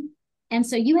time. And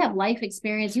so you have life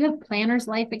experience, you have planner's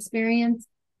life experience.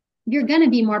 You're going to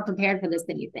be more prepared for this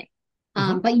than you think.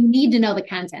 But you need to know the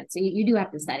content. So you do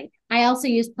have to study. I also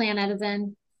use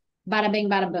Planedicine. bada bing,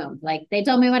 bada boom. Like they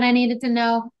told me what I needed to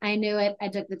know. I knew it. I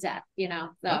took the test, So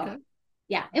Okay.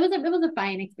 yeah, it was a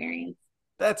fine experience.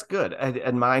 That's good.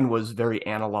 And mine was very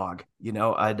analog.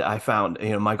 I found,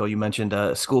 Michael, you mentioned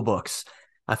school books.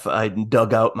 I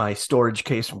dug out my storage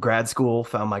case from grad school,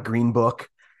 found my green book,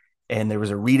 and there was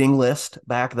a reading list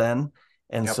back then.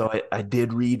 And Yep. so I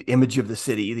did read Image of the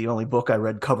City, the only book I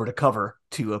read cover to cover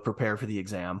to prepare for the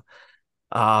exam.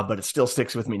 But it still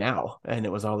sticks with me now, and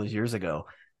it was all those years ago.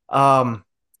 Um,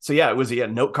 so yeah, it was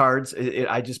note cards.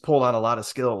 I just pulled on a lot of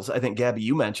skills. I think Gabby,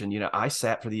 you mentioned, I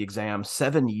sat for the exam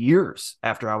 7 years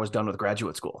after I was done with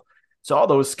graduate school, so all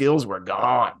those skills were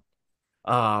gone.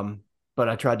 Um, but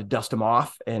I tried to dust them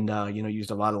off, and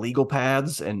used a lot of legal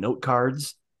pads and note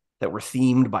cards that were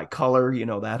themed by color.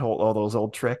 That whole all those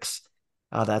old tricks.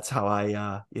 That's how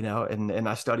I, and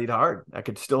I studied hard. I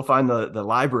could still find the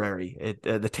library,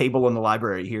 the table in the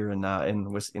library here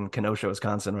in Kenosha,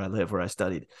 Wisconsin, where I live, where I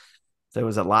studied. There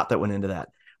was a lot that went into that.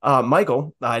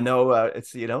 Michael, I know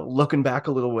it's looking back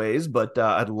a little ways, but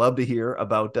I'd love to hear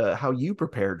about how you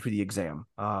prepared for the exam.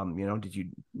 Did you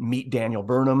meet Daniel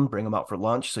Burnham, bring him out for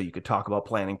lunch so you could talk about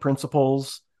planning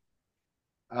principles?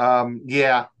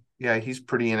 Yeah, he's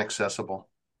pretty inaccessible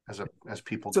as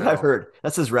people That's what I've go. heard.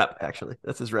 That's his rep, actually.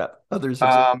 That's his rep. Others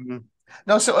have.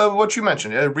 No, so what you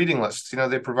mentioned, reading lists.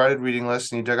 They provided reading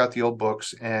lists, and you dug out the old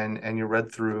books and you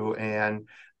read through. And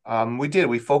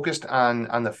we focused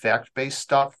on the fact-based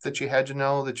stuff that you had to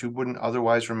know that you wouldn't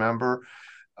otherwise remember.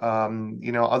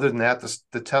 Other than that,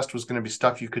 the test was going to be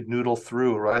stuff you could noodle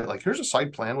through, right? Like here's a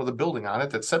site plan with a building on it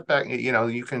that's set back.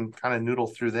 You can kind of noodle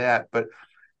through that, but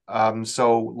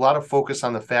so a lot of focus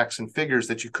on the facts and figures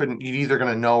that you're either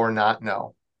going to know or not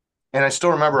know. And I still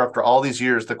remember after all these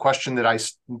years, the question that I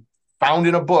found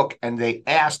in a book and they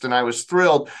asked, and I was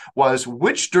thrilled, was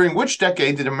during which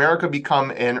decade did America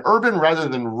become an urban rather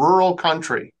than rural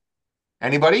country?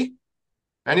 Anybody?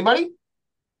 The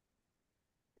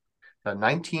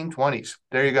 1920s.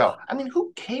 There you go. I mean,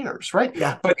 who cares, right?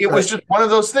 Yeah. But it right. was just one of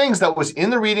those things that was in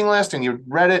the reading list and you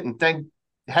read it and thank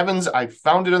heavens I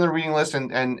found it on the reading list and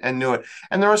knew it.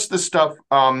 And the rest of the stuff,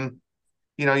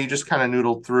 you just kind of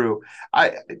noodled through.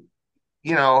 I'm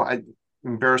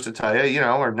embarrassed to tell you,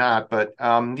 or not, but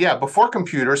before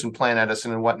computers and Plan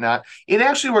Edison and whatnot, it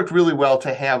actually worked really well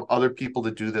to have other people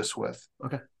to do this with.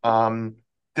 Okay.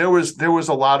 There was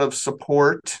a lot of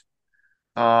support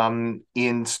in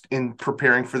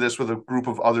preparing for this with a group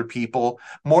of other people,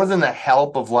 more than the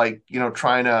help of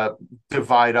trying to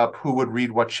divide up who would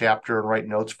read what chapter and write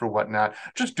notes for whatnot.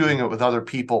 Just doing it with other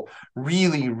people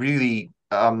really, really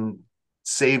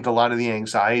saved a lot of the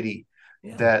anxiety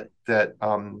that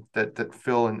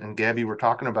Phil and Gabby were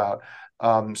talking about.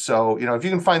 So if you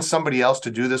can find somebody else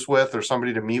to do this with or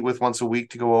somebody to meet with once a week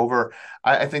to go over,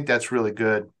 I think that's really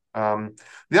good.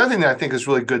 The other thing that I think is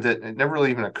really good that it never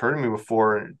really even occurred to me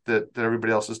before that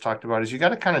everybody else has talked about is you got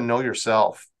to kind of know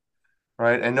yourself,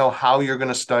 right? And know how you're going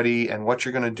to study and what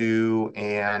you're going to do,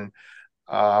 and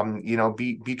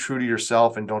be true to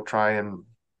yourself and don't try and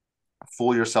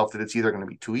fool yourself that it's either going to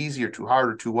be too easy or too hard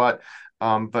or too what.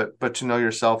 But to know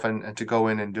yourself and to go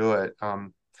in and do it.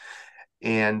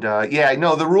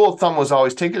 The rule of thumb was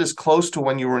always take it as close to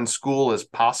when you were in school as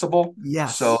possible.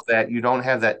 Yes. So that you don't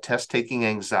have that test taking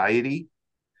anxiety.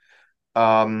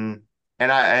 And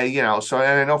I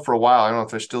know for a while, I don't know if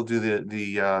they still do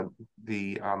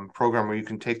the program where you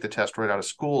can take the test right out of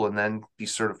school and then be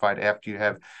certified after you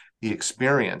have the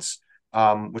experience,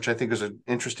 which I think is an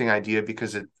interesting idea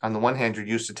because on the one hand, you're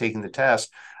used to taking the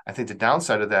test. I think the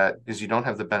downside of that is you don't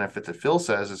have the benefit that Phil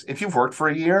says is if you've worked for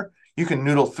a year, you can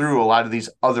noodle through a lot of these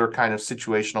other kind of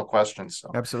situational questions. So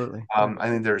absolutely. I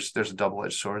think there's a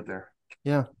double-edged sword there.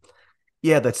 Yeah.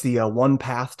 That's the one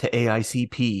path to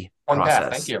AICP process.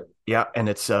 Path, thank you. Yeah, and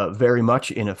it's very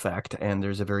much in effect, and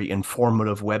there's a very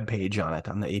informative web page on it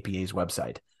on the APA's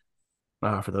website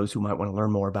for those who might want to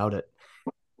learn more about it.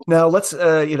 Now let's,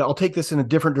 I'll take this in a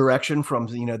different direction from,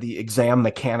 the exam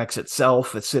mechanics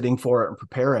itself, it's sitting for it and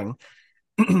preparing.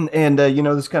 And,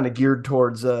 this kind of geared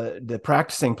towards the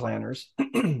practicing planners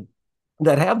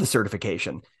that have the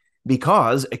certification,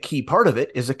 because a key part of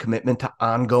it is a commitment to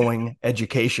ongoing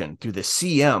education through the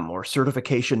CM or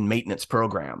Certification Maintenance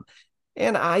Program.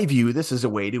 And I view this as a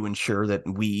way to ensure that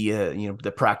we,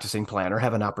 the practicing planner,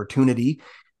 have an opportunity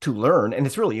to learn, and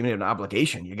it's really even an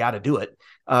obligation. You got to do it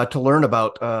to learn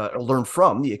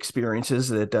from the experiences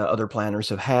that other planners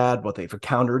have had, what they've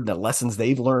encountered, the lessons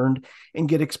they've learned, and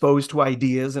get exposed to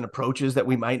ideas and approaches that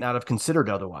we might not have considered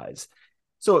otherwise.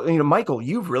 So, Michael,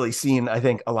 you've really seen, I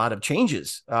think, a lot of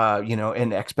changes,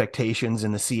 in expectations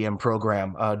in the CM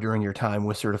program during your time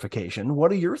with certification.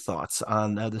 What are your thoughts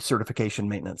on the certification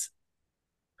maintenance?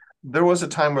 There was a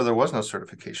time where there was no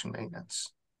certification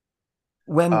maintenance.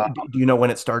 When do you know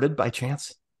when it started by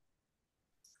chance?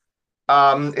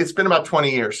 It's been about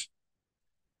 20 years.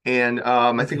 And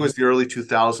I think it was the early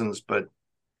 2000s, but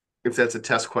if that's a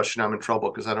test question, I'm in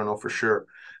trouble because I don't know for sure.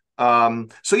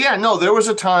 So yeah, no, there was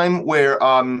a time where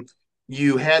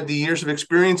you had the years of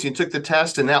experience, you took the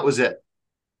test, and that was it.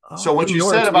 So what In you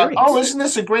your said about, experience. isn't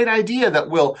this a great idea that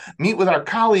we'll meet with our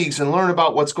colleagues and learn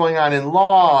about what's going on in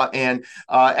law and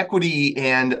equity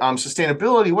and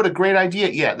sustainability? What a great idea.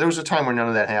 Yeah, there was a time where none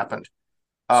of that happened.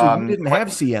 So you didn't have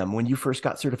CM when you first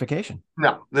got certification?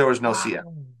 No, there was no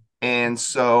CM. And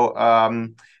so,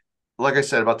 like I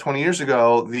said, about 20 years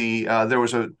ago,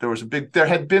 there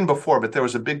had been before, but there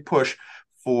was a big push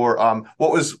for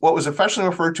what was affectionately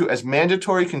referred to as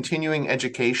mandatory continuing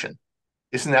education.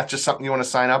 Isn't that just something you want to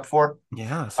sign up for?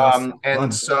 Yeah, sounds and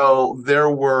fun. so there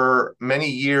were many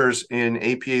years in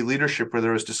APA leadership where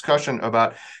there was discussion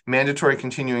about mandatory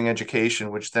continuing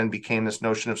education, which then became this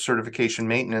notion of certification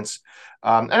maintenance.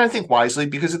 And I think wisely,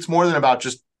 because it's more than about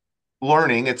just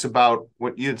learning. It's about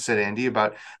what you had said, Andy,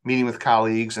 about meeting with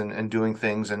colleagues and doing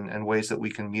things and ways that we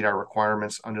can meet our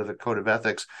requirements under the code of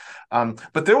ethics.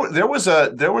 But there was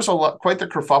a lot, quite the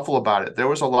kerfuffle about it. There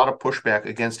was a lot of pushback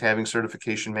against having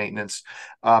certification maintenance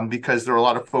because there were a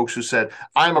lot of folks who said,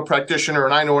 I'm a practitioner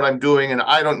and I know what I'm doing and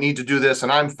I don't need to do this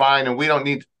and I'm fine and we don't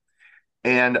need.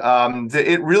 And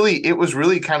it was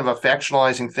really kind of a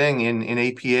factionalizing thing in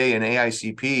APA and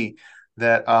AICP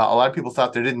that a lot of people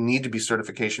thought there didn't need to be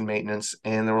certification maintenance.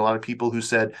 And there were a lot of people who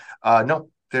said, no,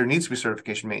 there needs to be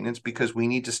certification maintenance because we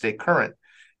need to stay current.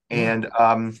 And,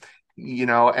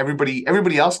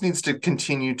 everybody else needs to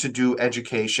continue to do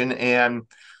education. And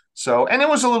it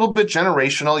was a little bit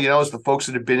generational, as the folks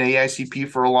that had been AICP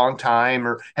for a long time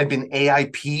or had been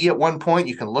AIP at one point,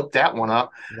 you can look that one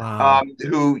up. Wow.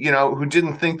 Who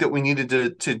didn't think that we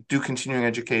needed to do continuing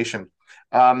education.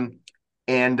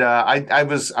 I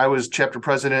was chapter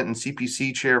president and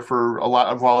CPC chair for a lot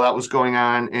of while that was going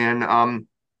on, and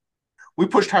we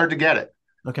pushed hard to get it.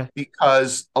 Okay.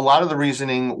 Because a lot of the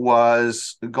reasoning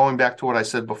was going back to what I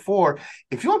said before.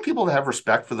 If you want people to have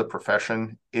respect for the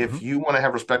profession, if you want to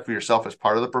have respect for yourself as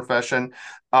part of the profession,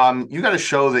 you got to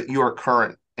show that you are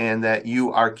current and that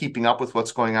you are keeping up with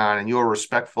what's going on and you are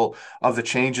respectful of the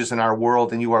changes in our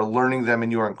world and you are learning them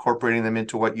and you are incorporating them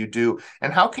into what you do.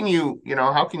 And how can you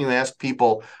ask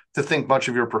people to think much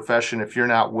of your profession if you're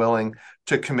not willing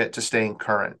to commit to staying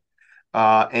current?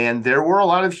 And there were a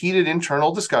lot of heated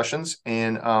internal discussions,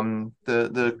 and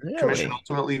the commission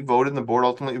ultimately voted, and the board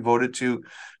ultimately voted to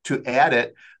add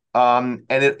it. And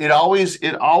it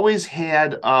always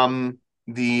had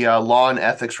the law and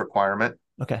ethics requirement.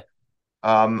 Okay.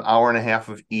 Hour and a half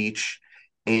of each.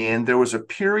 And there was a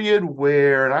period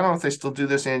where, and I don't know if they still do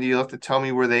this, Andy, you'll have to tell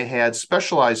me, where they had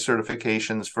specialized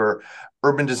certifications for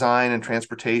urban design and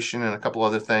transportation and a couple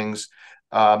other things.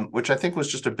 Which I think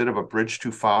was just a bit of a bridge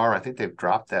too far. I think they've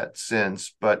dropped that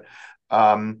since. But,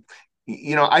 I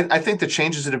think the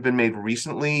changes that have been made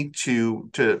recently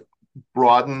to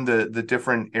broaden the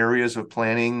different areas of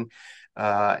planning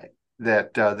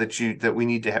that we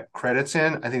need to have credits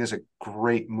in, I think is a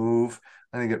great move.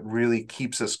 I think it really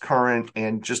keeps us current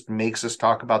and just makes us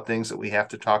talk about things that we have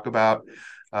to talk about.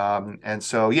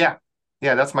 Yeah,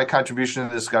 that's my contribution to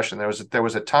the discussion. There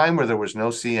was a time where there was no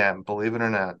CM, believe it or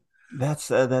not.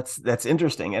 That's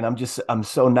interesting, and I'm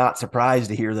so not surprised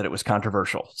to hear that it was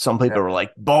controversial. Some people were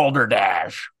like,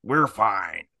 "Balderdash, we're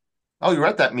fine." Oh, you were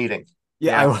at that meeting?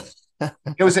 Yeah.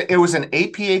 It was an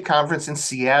APA conference in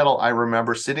Seattle. I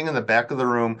remember sitting in the back of the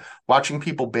room watching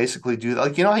people basically do that.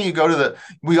 Like, how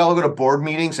we all go to board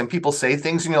meetings and people say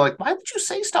things, and you're like, why would you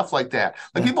say stuff like that?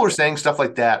 Like people were saying stuff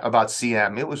like that about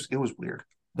CM. It was weird.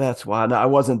 That's why. No, I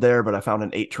wasn't there, but I found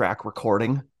an 8-track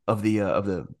recording of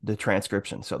the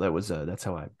transcription. So that's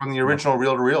how I from the original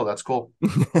reel to reel. That's cool.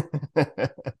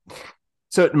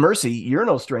 So Mercy, you're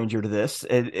no stranger to this,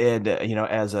 and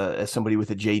as somebody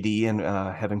with a JD and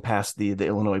having passed the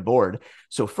Illinois board.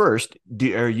 So first,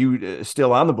 are you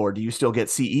still on the board? Do you still get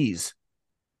CLEs?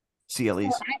 So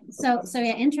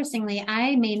yeah, interestingly,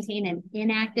 I maintain an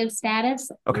inactive status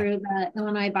through the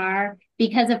Illinois bar,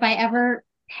 because if I ever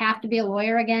have to be a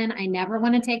lawyer again, I never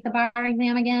want to take the bar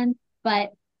exam again.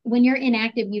 But when you're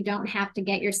inactive, you don't have to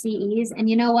get your CEs. And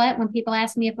you know what? When people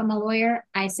ask me if I'm a lawyer,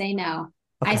 I say no.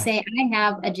 I say I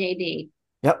have a JD.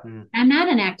 Yep. I'm not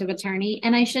an active attorney,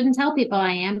 and I shouldn't tell people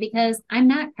I am because I'm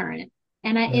not current.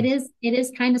 And it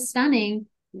is kind of stunning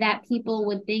that people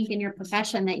would think in your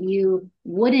profession that you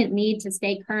wouldn't need to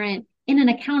stay current in an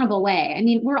accountable way. I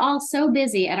mean, we're all so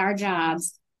busy at our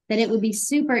jobs that it would be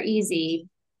super easy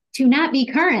to not be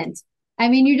current. I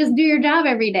mean, you just do your job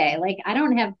every day. Like I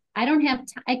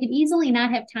could easily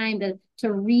not have time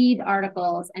to read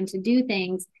articles and to do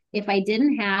things if I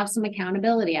didn't have some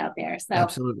accountability out there. So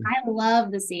Absolutely. I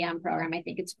love the CM program. I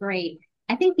think it's great.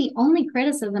 I think the only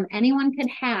criticism anyone could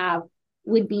have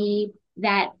would be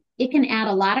that it can add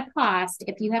a lot of cost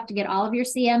if you have to get all of your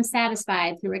CM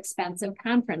satisfied through expensive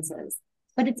conferences.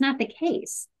 But it's not the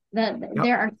case.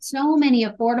 There are so many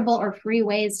affordable or free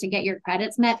ways to get your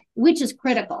credits met, which is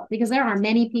critical because there are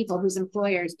many people whose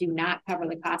employers do not cover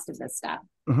the cost of this stuff.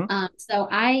 Mm-hmm. So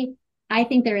I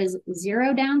think there is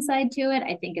zero downside to it.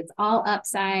 I think it's all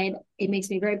upside. It makes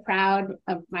me very proud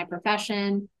of my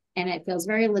profession and it feels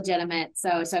very legitimate.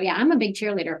 So yeah, I'm a big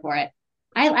cheerleader for it.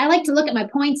 I like to look at my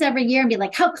points every year and be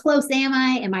like, how close am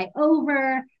I? Am I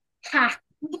over? Ha.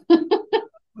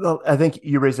 Well, I think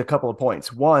you raised a couple of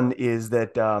points. One is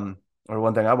that, or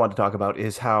one thing I want to talk about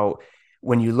is how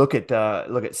when you look at the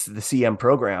CM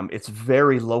program, it's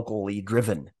very locally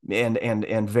driven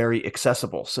and very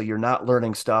accessible. So you're not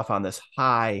learning stuff on this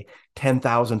high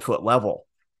 10,000-foot level.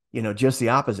 Just the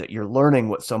opposite. You're learning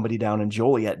what somebody down in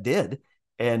Joliet did,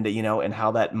 and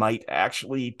how that might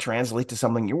actually translate to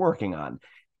something you're working on.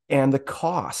 And the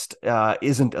cost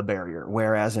isn't a barrier,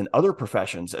 whereas in other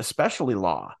professions, especially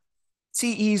law,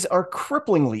 CEs are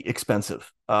cripplingly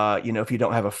expensive, if you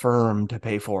don't have a firm to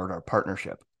pay for it or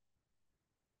partnership.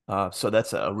 So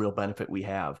that's a real benefit we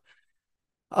have.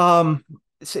 Michael,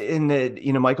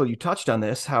 you touched on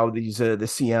this, how the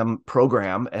CM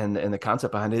program and the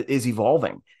concept behind it is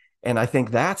evolving. And I think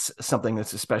that's something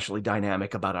that's especially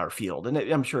dynamic about our field. And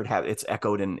I'm sure it's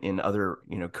echoed in other,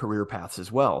 career paths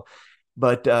as well.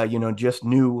 But, just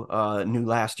new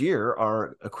last year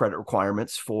are credit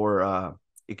requirements for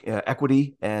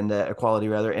equity and equality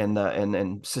rather, and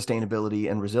sustainability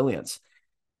and resilience.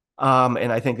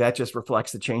 And I think that just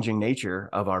reflects the changing nature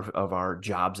of our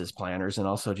jobs as planners, and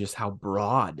also just how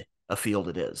broad a field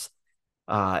it is.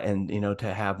 And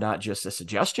to have not just a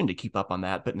suggestion to keep up on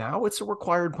that, but now it's a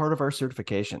required part of our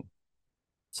certification.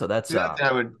 So that's the other thing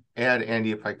I would add,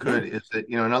 Andy, if I could, is that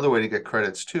another way to get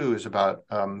credits too is about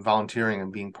volunteering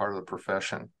and being part of the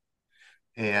profession.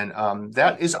 And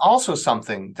that is also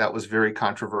something that was very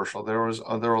controversial. There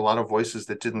were a lot of voices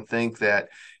that didn't think that,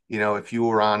 if you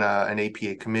were on an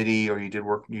APA committee or you did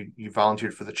work, you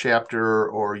volunteered for the chapter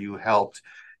or you helped,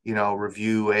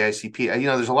 review AICP.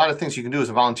 There's a lot of things you can do as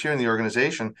a volunteer in the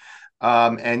organization,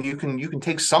 and you can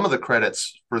take some of the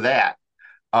credits for that,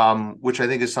 which I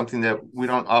think is something that we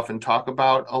don't often talk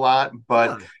about a lot,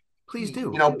 but. Yeah, please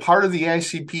do. Part of the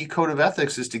AICP code of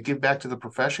ethics is to give back to the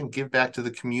profession, give back to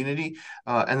the community,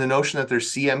 and the notion that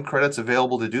there's CM credits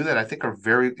available to do that, I think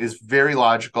is very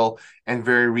logical and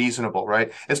very reasonable,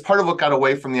 right? It's part of what got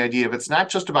away from the idea of it's not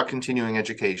just about continuing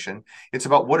education. It's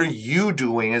about what are you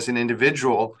doing as an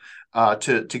individual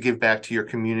to give back to your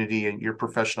community and your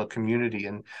professional community.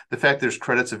 And the fact there's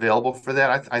credits available for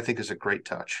that, I think is a great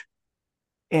touch.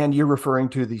 And you're referring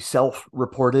to the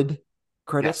self-reported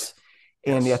credits? Yes.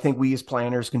 And Yes. I think we as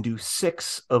planners can do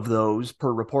 6 of those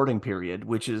per reporting period,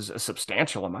 which is a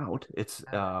substantial amount. It's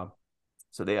 20%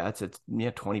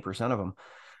 of them.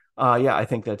 I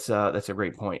think that's a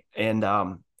great point. And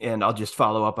I'll just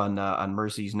follow up on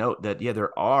Mercy's note that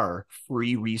there are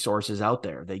free resources out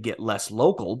there. They get less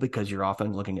local because you're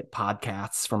often looking at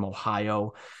podcasts from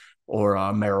Ohio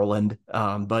or Maryland.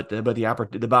 But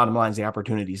the bottom line is the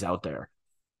opportunities out there.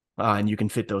 And you can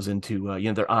fit those into,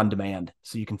 they're on demand.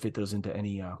 So you can fit those into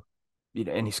any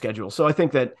schedule. So I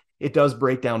think that it does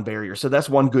break down barriers. So that's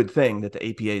one good thing that the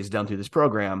APA has done through this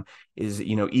program is,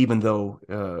 even though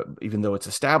it's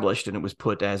established and it was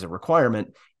put as a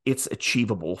requirement, it's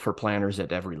achievable for planners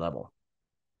at every level.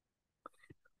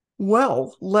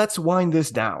 Well, let's wind this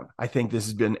down. I think this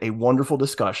has been a wonderful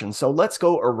discussion. So let's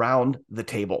go around the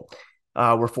table.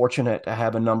 We're fortunate to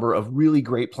have a number of really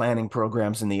great planning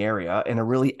programs in the area and a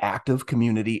really active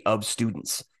community of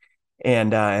students.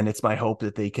 And it's my hope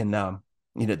that they can,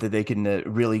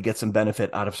 really get some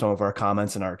benefit out of some of our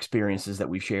comments and our experiences that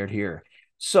we've shared here.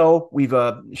 So we've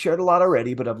shared a lot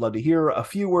already, but I'd love to hear a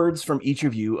few words from each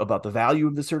of you about the value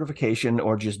of the certification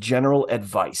or just general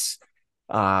advice.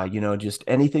 Just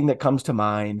anything that comes to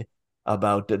mind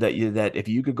about that if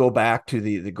you could go back to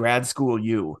the grad school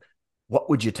what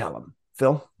would you tell them?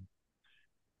 Phil?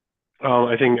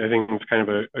 I think it's kind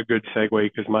of a good segue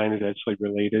because mine is actually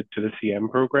related to the CM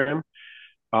program,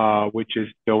 which is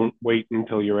don't wait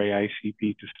until your AICP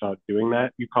to start doing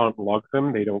that. You can't log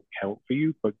them. They don't count for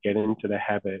you, but get into the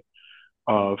habit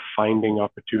of finding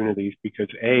opportunities, because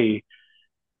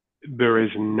there is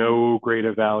no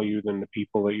greater value than the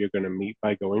people that you're going to meet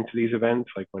by going to these events.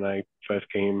 Like when I first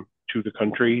came to the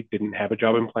country, didn't have a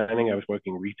job in planning. I was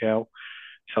working retail,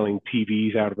 selling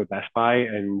TVs out of a Best Buy,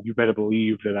 and you better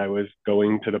believe that I was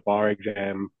going to the bar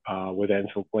exam with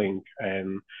Ansel Blink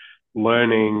and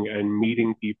learning and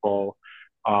meeting people,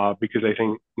 because I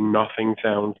think nothing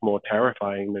sounds more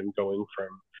terrifying than going from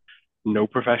no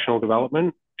professional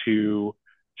development to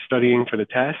studying for the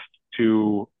test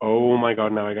to, oh my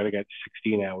God, now I got to get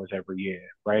 16 hours every year,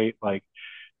 right? Like,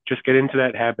 just get into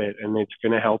that habit, and it's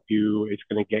going to help you. It's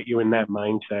going to get you in that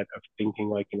mindset of thinking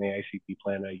like an AICP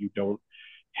planner. You don't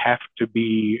have to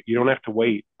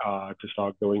wait to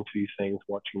start going to these things,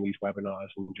 watching these webinars,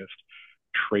 and just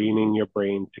training your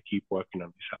brain to keep working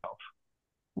on yourself.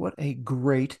 What a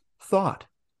great thought.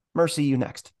 Mercy, you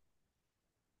next.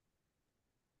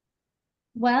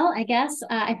 Well, I guess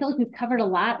I feel like we've covered a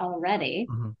lot already.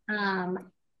 Mm-hmm.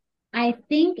 I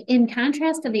think in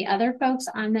contrast to the other folks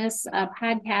on this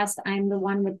podcast, I'm the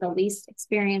one with the least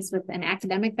experience with an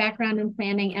academic background in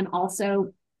planning, and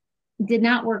also did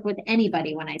not work with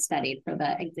anybody when I studied for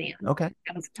the exam. Okay.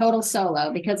 I was total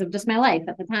solo because of just my life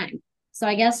at the time. So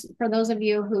I guess for those of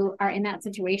you who are in that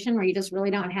situation where you just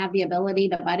really don't have the ability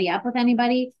to buddy up with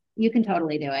anybody, you can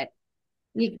totally do it.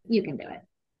 You can do it.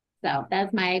 So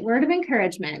that's my word of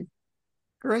encouragement.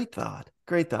 Great thought.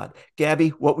 Great thought. Gabby,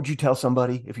 what would you tell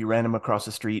somebody if you ran them across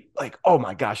the street? Like, oh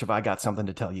my gosh, have I got something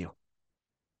to tell you?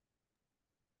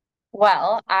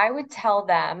 Well, I would tell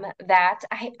them that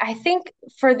I think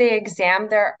for the exam,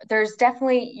 there's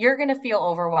definitely, you're going to feel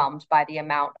overwhelmed by the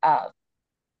amount of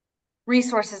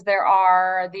resources there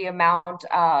are, the amount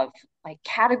of like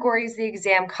categories the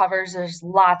exam covers. There's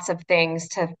lots of things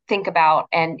to think about.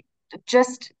 And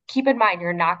just keep in mind,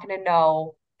 you're not going to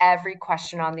know every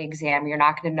question on the exam. You're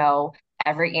not going to know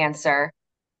every answer.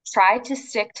 Try to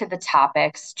stick to the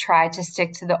topics, try to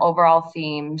stick to the overall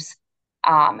themes,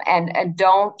 and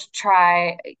don't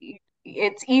try.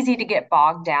 It's easy to get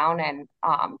bogged down and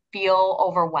feel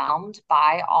overwhelmed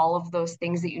by all of those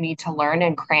things that you need to learn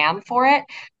and cram for it.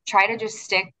 Try to just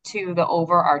stick to the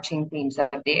overarching themes of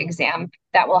the exam.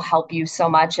 That will help you so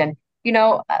much. And,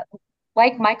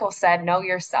 like Michael said, know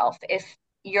yourself. If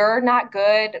you're not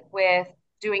good with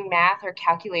doing math or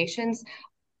calculations,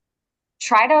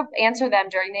 try to answer them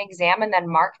during the exam and then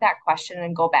mark that question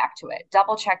and go back to it.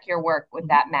 Double check your work with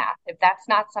that math. If that's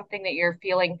not something that you're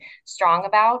feeling strong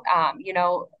about,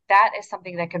 that is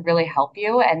something that could really help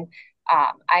you. And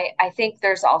I think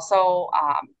there's also,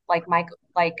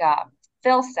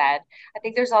 Phil said, I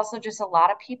think there's also just a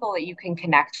lot of people that you can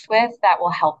connect with that will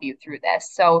help you through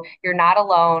this. So you're not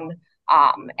alone.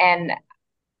 And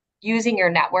using your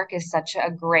network is such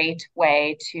a great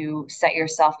way to set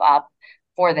yourself up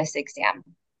for this exam.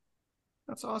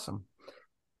 That's awesome.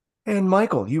 And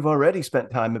Michael, you've already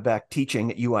spent time back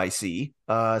teaching at UIC.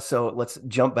 So let's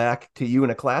jump back to you in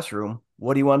a classroom.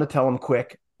 What do you want to tell them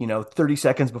quick, 30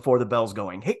 seconds before the bell's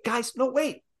going? Hey, guys, no,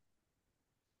 wait.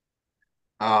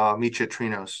 Meet you at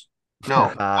Trinos.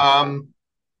 No.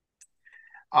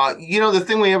 The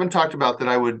thing we haven't talked about that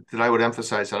I would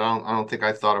emphasize that I don't think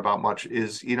I thought about much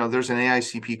is, there's an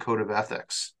AICP code of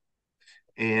ethics.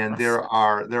 And there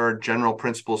are general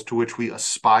principles to which we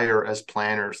aspire as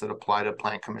planners that apply to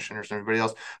plan commissioners and everybody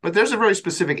else. But there's a very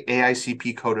specific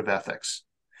AICP code of ethics.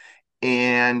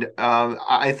 And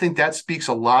I think that speaks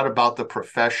a lot about the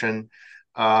profession.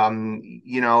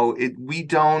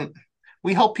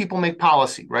 We help people make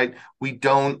policy, right? We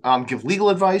don't give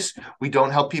legal advice. We don't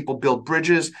help people build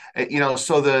bridges.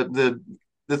 So the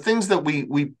things that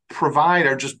we provide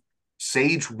are just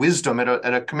sage wisdom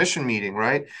at a commission meeting,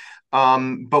 right?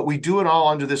 But we do it all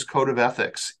under this code of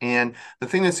ethics. And the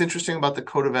thing that's interesting about the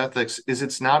code of ethics is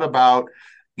it's not about,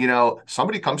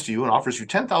 somebody comes to you and offers you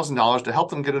 $10,000 to help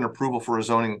them get an approval for a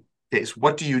zoning case.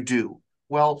 What do you do?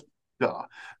 Well, duh,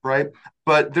 right?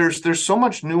 But there's so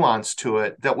much nuance to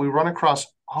it that we run across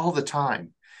all the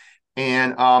time.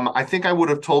 And I think I would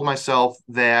have told myself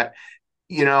that,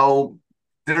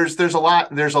 there's a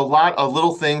lot of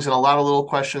little things and a lot of little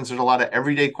questions. There's a lot of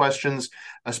everyday questions,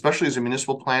 especially as a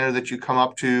municipal planner, that you come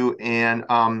up to, and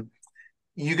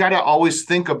you got to always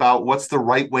think about what's the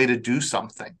right way to do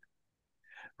something,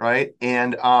 right?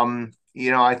 And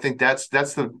I think that's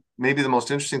maybe the most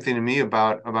interesting thing to me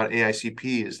about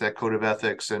AICP is that code of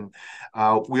ethics. And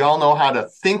we all know how to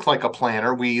think like a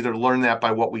planner. We either learn that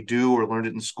by what we do or learned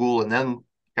it in school and then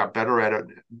got better at it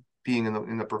being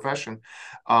in the profession.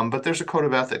 But there's a code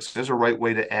of ethics. There's a right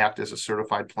way to act as a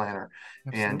certified planner.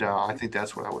 Absolutely. And I think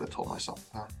that's what I would have told myself.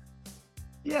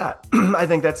 Yeah, I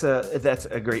think that's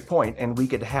a great point, and we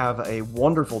could have a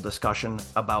wonderful discussion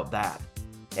about that.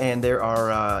 And there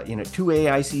are two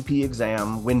AICP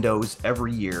exam windows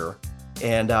every year,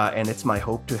 and it's my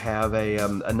hope to have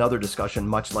another discussion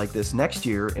much like this next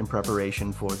year in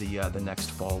preparation for the next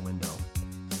fall window.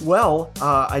 Well,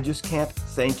 I just can't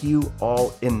thank you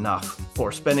all enough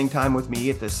for spending time with me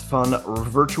at this fun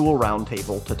virtual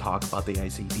roundtable to talk about the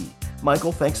ICP.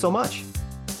 Michael, thanks so much.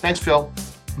 Thanks, Phil.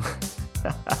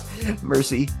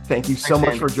 Mercy, thank you so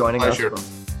much for joining us from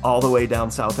all the way down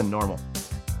south in Normal.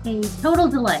 A total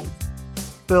delight.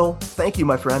 Phil, thank you,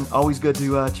 my friend. Always good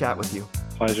to chat with you.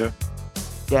 Pleasure.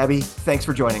 Gabby, thanks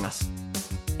for joining us.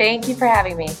 Thank you for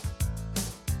having me.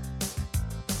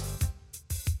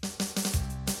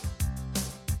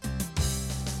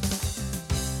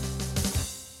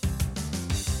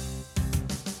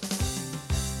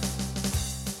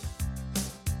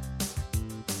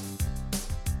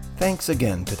 Thanks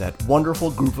again to that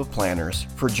wonderful group of planners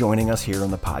for joining us here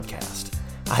on the podcast.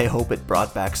 I hope it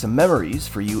brought back some memories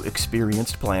for you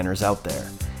experienced planners out there.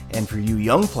 And for you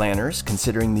young planners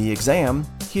considering the exam,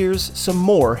 here's some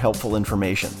more helpful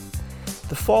information.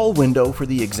 The fall window for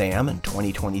the exam in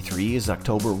 2023 is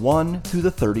October 1 through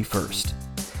the 31st.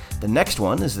 The next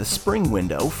one is the spring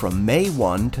window from May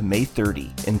 1 to May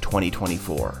 30 in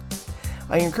 2024.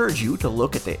 I encourage you to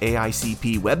look at the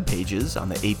AICP web pages on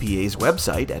the APA's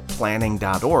website at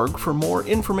planning.org for more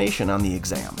information on the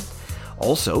exam.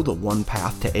 Also, the One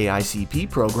Path to AICP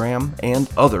program and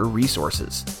other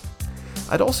resources.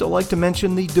 I'd also like to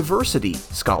mention the Diversity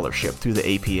Scholarship through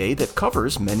the APA that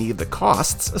covers many of the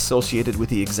costs associated with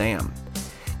the exam.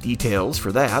 Details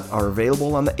for that are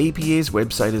available on the APA's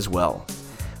website as well.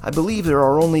 I believe there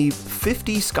are only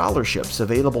 50 scholarships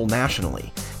available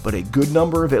nationally, but a good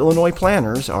number of Illinois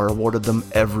planners are awarded them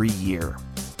every year.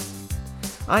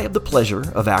 I have the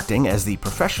pleasure of acting as the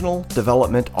Professional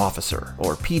Development Officer,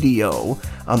 or PDO,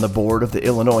 on the board of the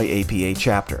Illinois APA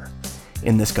chapter.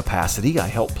 In this capacity, I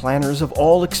help planners of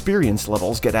all experience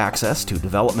levels get access to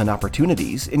development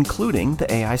opportunities, including the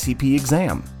AICP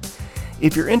exam.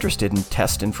 If you're interested in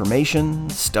test information,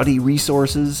 study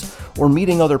resources, or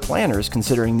meeting other planners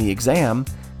considering the exam,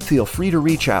 feel free to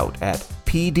reach out at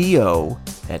pdo@ilapa.org.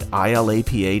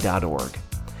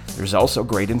 There's also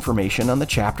great information on the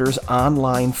chapter's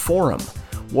online forum.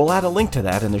 We'll add a link to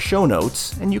that in the show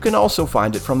notes, and you can also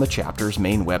find it from the chapter's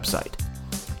main website.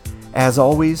 As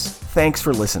always, thanks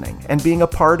for listening and being a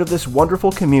part of this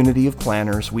wonderful community of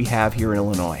planners we have here in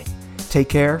Illinois. Take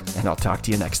care, and I'll talk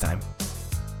to you next time.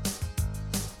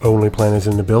 Only Planners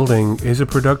in the Building is a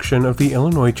production of the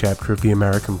Illinois chapter of the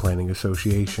American Planning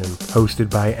Association, hosted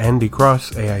by Andy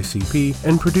Cross, AICP,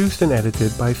 and produced and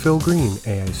edited by Phil Green,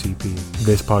 AICP.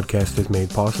 This podcast is made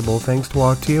possible thanks to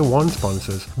our Tier 1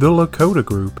 sponsors, the Lakota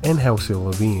Group and Halcyon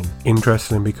Levine.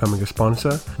 Interested in becoming a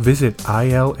sponsor? Visit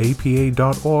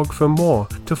ilapa.org for more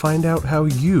to find out how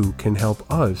you can help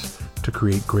us to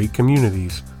create great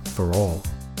communities for all.